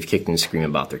 just like they've kicked and screamed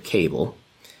about their cable.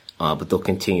 But they'll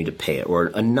continue to pay it, or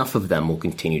enough of them will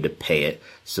continue to pay it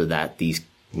so that these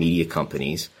media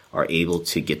companies are able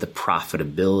to get the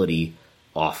profitability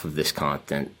off of this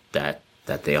content that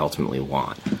they ultimately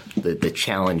want. The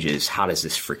challenge is, how does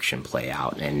this friction play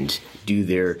out? And do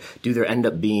there end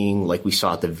up being, like we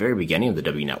saw at the very beginning of the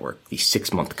W Network, these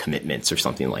 6-month commitments or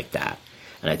something like that?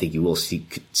 And I think you will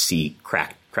see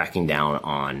cracking down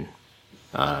on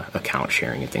account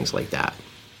sharing and things like that.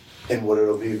 And what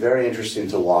it'll be very interesting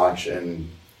to watch, and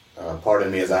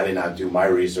pardon me as I did not do my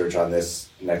research on this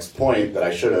next point that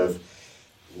I should have,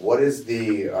 what is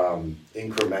the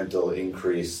incremental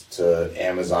increase to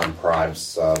Amazon Prime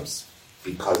subs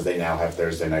because they now have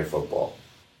Thursday Night Football?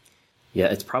 Yeah,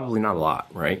 it's probably not a lot,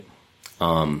 right?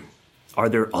 Are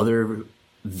there other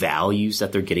values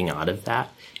that they're getting out of that?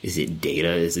 Is it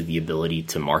data? Is it the ability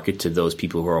to market to those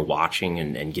people who are watching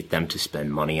and get them to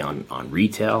spend money on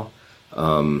retail?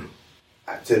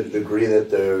 To the degree that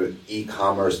the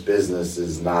e-commerce business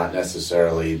is not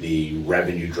necessarily the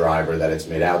revenue driver that it's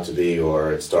made out to be,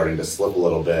 or it's starting to slip a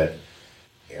little bit,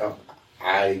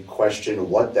 I question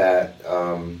what that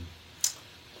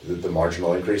the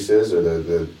marginal increase is, or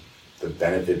the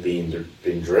benefit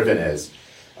being driven is.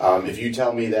 If you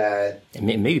tell me that, and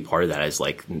maybe part of that is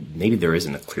like, maybe there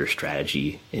isn't a clear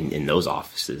strategy in those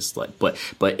offices, but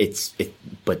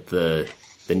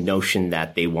the notion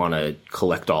that they want to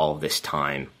collect all of this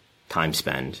time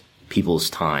spend, people's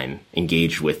time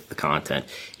engaged with the content,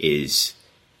 is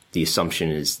the assumption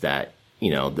is that,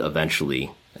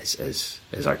 eventually as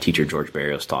our teacher George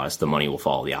Barrios taught us, the money will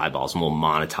follow the eyeballs, and we'll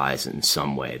monetize it in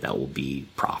some way that will be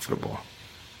profitable.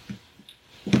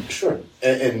 Sure.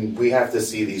 And we have to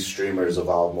see these streamers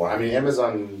evolve more. I mean,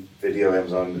 Amazon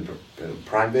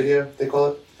Prime Video, they call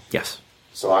it? Yes.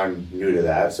 So I'm new to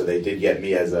that. So they did get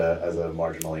me as a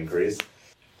marginal increase.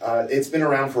 It's been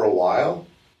around for a while.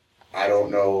 I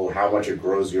don't know how much it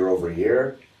grows year over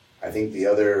year. I think the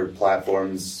other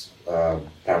platforms,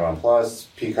 Paramount Plus,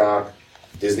 Peacock,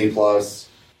 Disney Plus,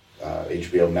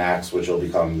 HBO Max, which will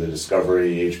become the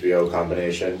Discovery HBO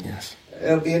combination. Yes.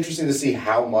 It'll be interesting to see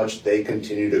how much they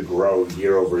continue to grow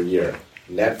year over year.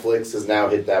 Netflix has now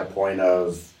hit that point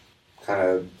of kind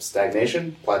of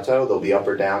stagnation, plateau. They'll be up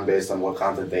or down based on what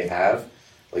content they have.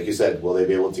 Like you said, will they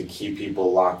be able to keep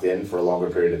people locked in for a longer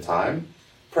period of time?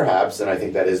 Perhaps, and I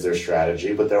think that is their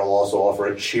strategy, but they'll also offer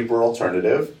a cheaper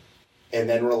alternative and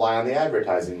then rely on the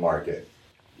advertising market.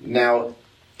 Now,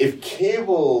 if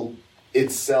cable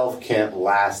itself can't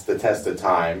last the test of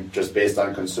time just based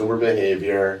on consumer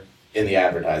behavior in the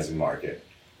advertising market,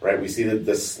 right? We see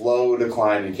the slow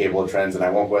decline in cable trends, and I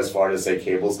won't go as far to say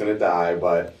cable's going to die,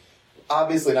 but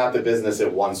obviously not the business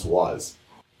it once was.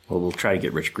 Well, we'll try to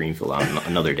get Rich Greenfield on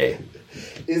another day.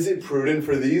 Is it prudent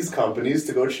for these companies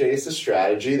to go chase a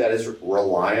strategy that is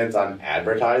reliant on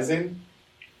advertising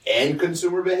and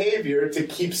consumer behavior to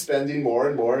keep spending more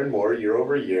and more and more year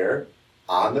over year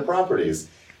on the properties?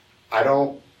 I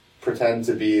don't pretend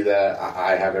to be that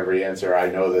I have every answer. I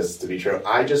know this to be true.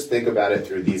 I just think about it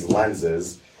through these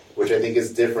lenses, which I think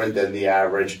is different than the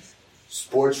average.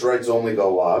 Sports rights only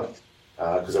go up,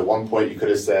 because at one point you could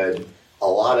have said a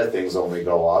lot of things only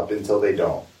go up until they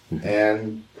don't.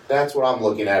 And that's what I'm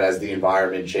looking at as the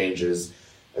environment changes.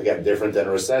 Again, different than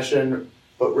a recession,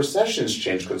 but recessions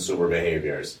change consumer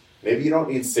behaviors. Maybe you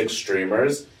don't need 6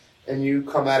 streamers, and you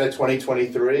come out of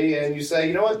 2023 and you say,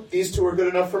 you know what, these 2 are good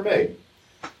enough for me.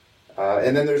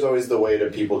 And then there's always the way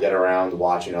that people get around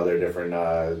watching other different,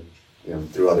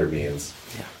 through other means.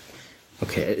 Yeah.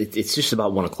 Okay, it's just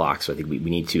about 1 o'clock, so I think we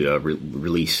need to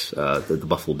release the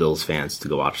Buffalo Bills fans to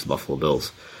go watch the Buffalo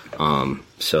Bills.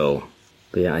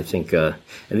 But yeah, I think it'd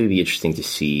be interesting to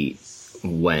see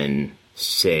when,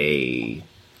 say,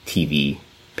 pay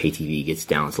TV gets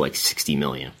down to like 60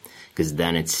 million, because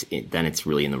then it's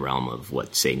really in the realm of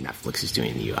what, say, Netflix is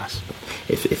doing in the U.S.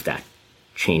 If that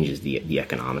changes the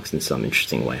economics in some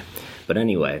interesting way. But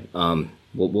anyway,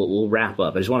 we'll wrap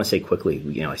up. I just want to say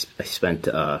quickly, I spent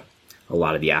a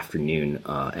lot of the afternoon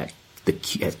at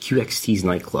QXT's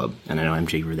nightclub, and I know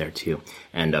MJ, you were there too.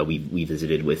 And we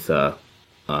visited with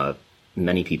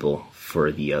many people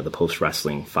for the post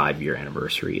wrestling 5-year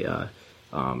anniversary.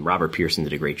 Robert Pearson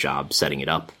did a great job setting it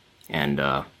up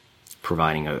and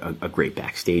providing a great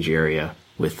backstage area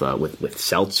with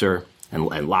seltzer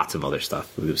and lots of other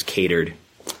stuff. It was catered.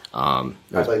 I'd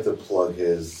like to plug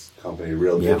his company,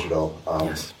 Real Digital.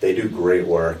 Yes. They do great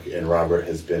work, and Robert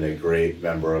has been a great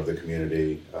member of the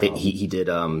community. He did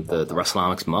the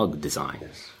WrestleNomics mug design.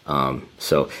 Yes.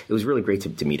 So it was really great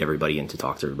to meet everybody and to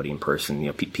talk to everybody in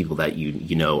person. People that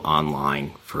you know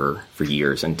online for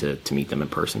years, and to meet them in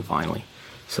person finally.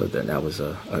 So that was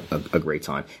a great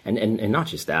time, and not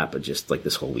just that, but just like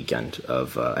this whole weekend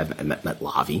of I met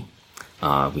Lavi.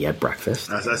 We had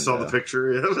breakfast. I saw the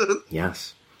picture.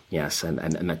 Yes. I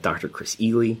met Dr. Chris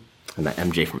Ely. I met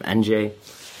MJ from NJ,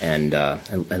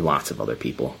 and lots of other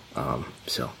people.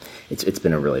 So it's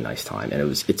been a really nice time, and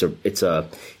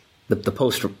the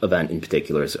post event in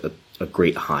particular is a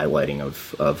great highlighting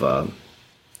of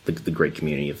the great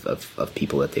community of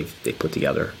people that they've put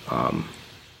together.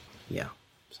 Yeah.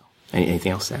 So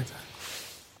anything else to add to that?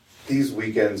 These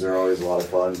weekends are always a lot of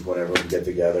fun whenever we get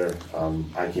together.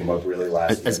 I came up really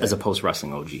last as a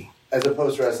post-wrestling OG. As a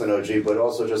post-wrestling OG, but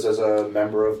also just as a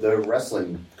member of the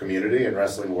wrestling community and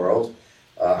wrestling world.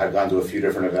 I've gone to a few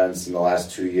different events in the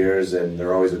last 2 years, and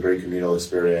they're always a great communal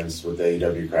experience with the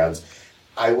AEW crowds.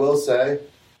 I will say,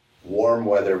 warm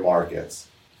weather markets,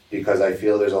 because I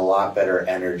feel there's a lot better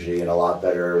energy and a lot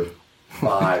better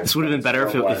vibe. This would have been better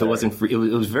if it wasn't free. It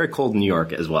was very cold in New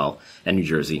York as well, and New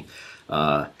Jersey.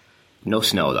 No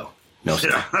snow, though. No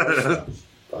snow.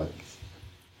 But.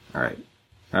 All right.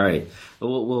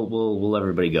 We'll let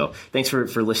everybody go. Thanks for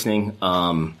listening.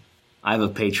 I have a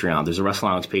Patreon. There's a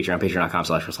WrestleNomics Patreon,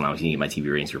 patreon.com/WrestleNomics. You can get my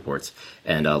TV ratings reports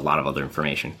and a lot of other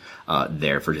information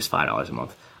there for just $5 a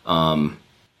month.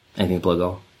 Anything to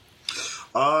plug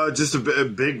on? Just a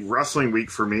big wrestling week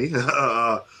for me.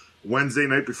 Wednesday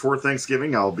night before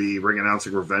Thanksgiving, I'll be ring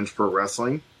announcing Revenge Pro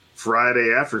Wrestling.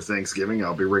 Friday after Thanksgiving,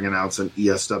 I'll be ring announcing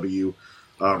ESW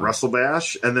Wrestle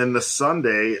Bash. And then the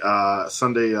Sunday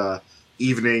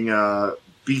evening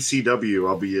BCW,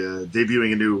 I'll be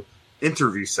debuting a new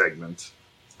interview segment.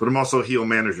 But I'm also a heel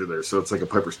manager there, so it's like a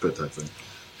Piper's Pit type thing.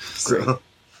 So,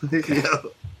 yeah.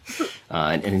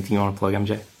 Anything you want to plug,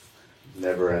 MJ?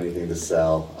 Never anything to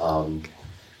sell.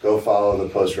 Go follow the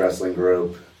Post Wrestling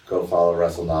group. Go follow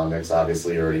WrestleNomics.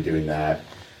 Obviously, you're already doing that.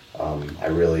 I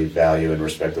really value and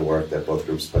respect the work that both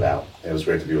groups put out. It was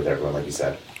great to be with everyone, like you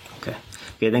said. Okay,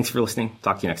 thanks for listening.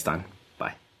 Talk to you next time.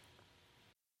 Bye.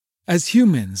 As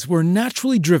humans, we're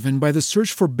naturally driven by the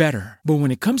search for better. But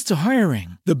when it comes to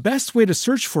hiring, the best way to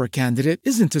search for a candidate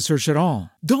isn't to search at all.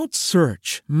 Don't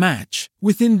search, match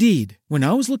with Indeed. When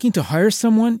I was looking to hire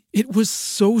someone, it was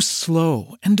so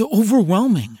slow and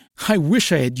overwhelming. I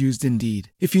wish I had used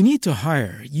Indeed. If you need to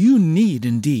hire, you need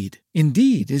Indeed.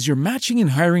 Indeed is your matching and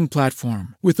hiring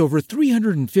platform with over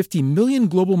 350 million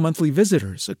global monthly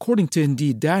visitors, according to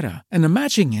Indeed data, and a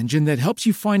matching engine that helps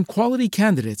you find quality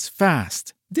candidates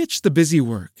fast. Ditch the busy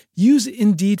work. Use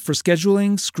Indeed for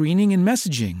scheduling, screening, and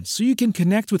messaging so you can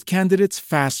connect with candidates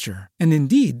faster. And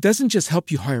Indeed doesn't just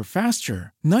help you hire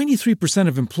faster. 93%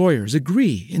 of employers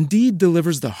agree Indeed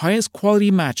delivers the highest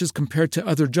quality matches compared to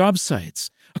other job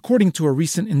sites, according to a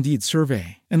recent Indeed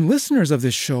survey. And listeners of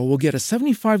this show will get a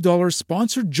 $75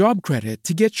 sponsored job credit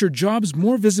to get your jobs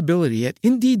more visibility at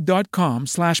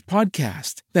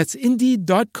Indeed.com/podcast. That's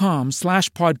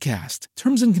Indeed.com/podcast.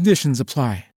 Terms and conditions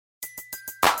apply.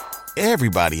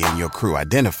 Everybody in your crew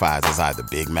identifies as either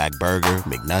Big Mac Burger,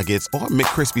 McNuggets, or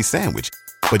McCrispy Sandwich.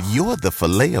 But you're the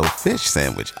Filet-O-Fish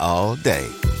Sandwich all day.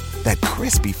 That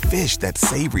crispy fish, that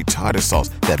savory tartar sauce,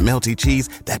 that melty cheese,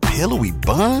 that pillowy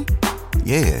bun.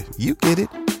 Yeah, you get it.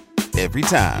 Every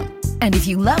time. And if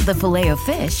you love the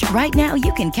Filet-O-Fish, right now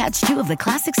you can catch 2 of the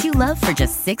classics you love for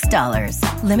just $6.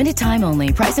 Limited time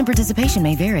only. Price and participation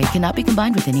may vary. Cannot be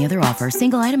combined with any other offer.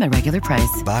 Single item at regular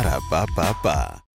price. Ba-da-ba-ba-ba.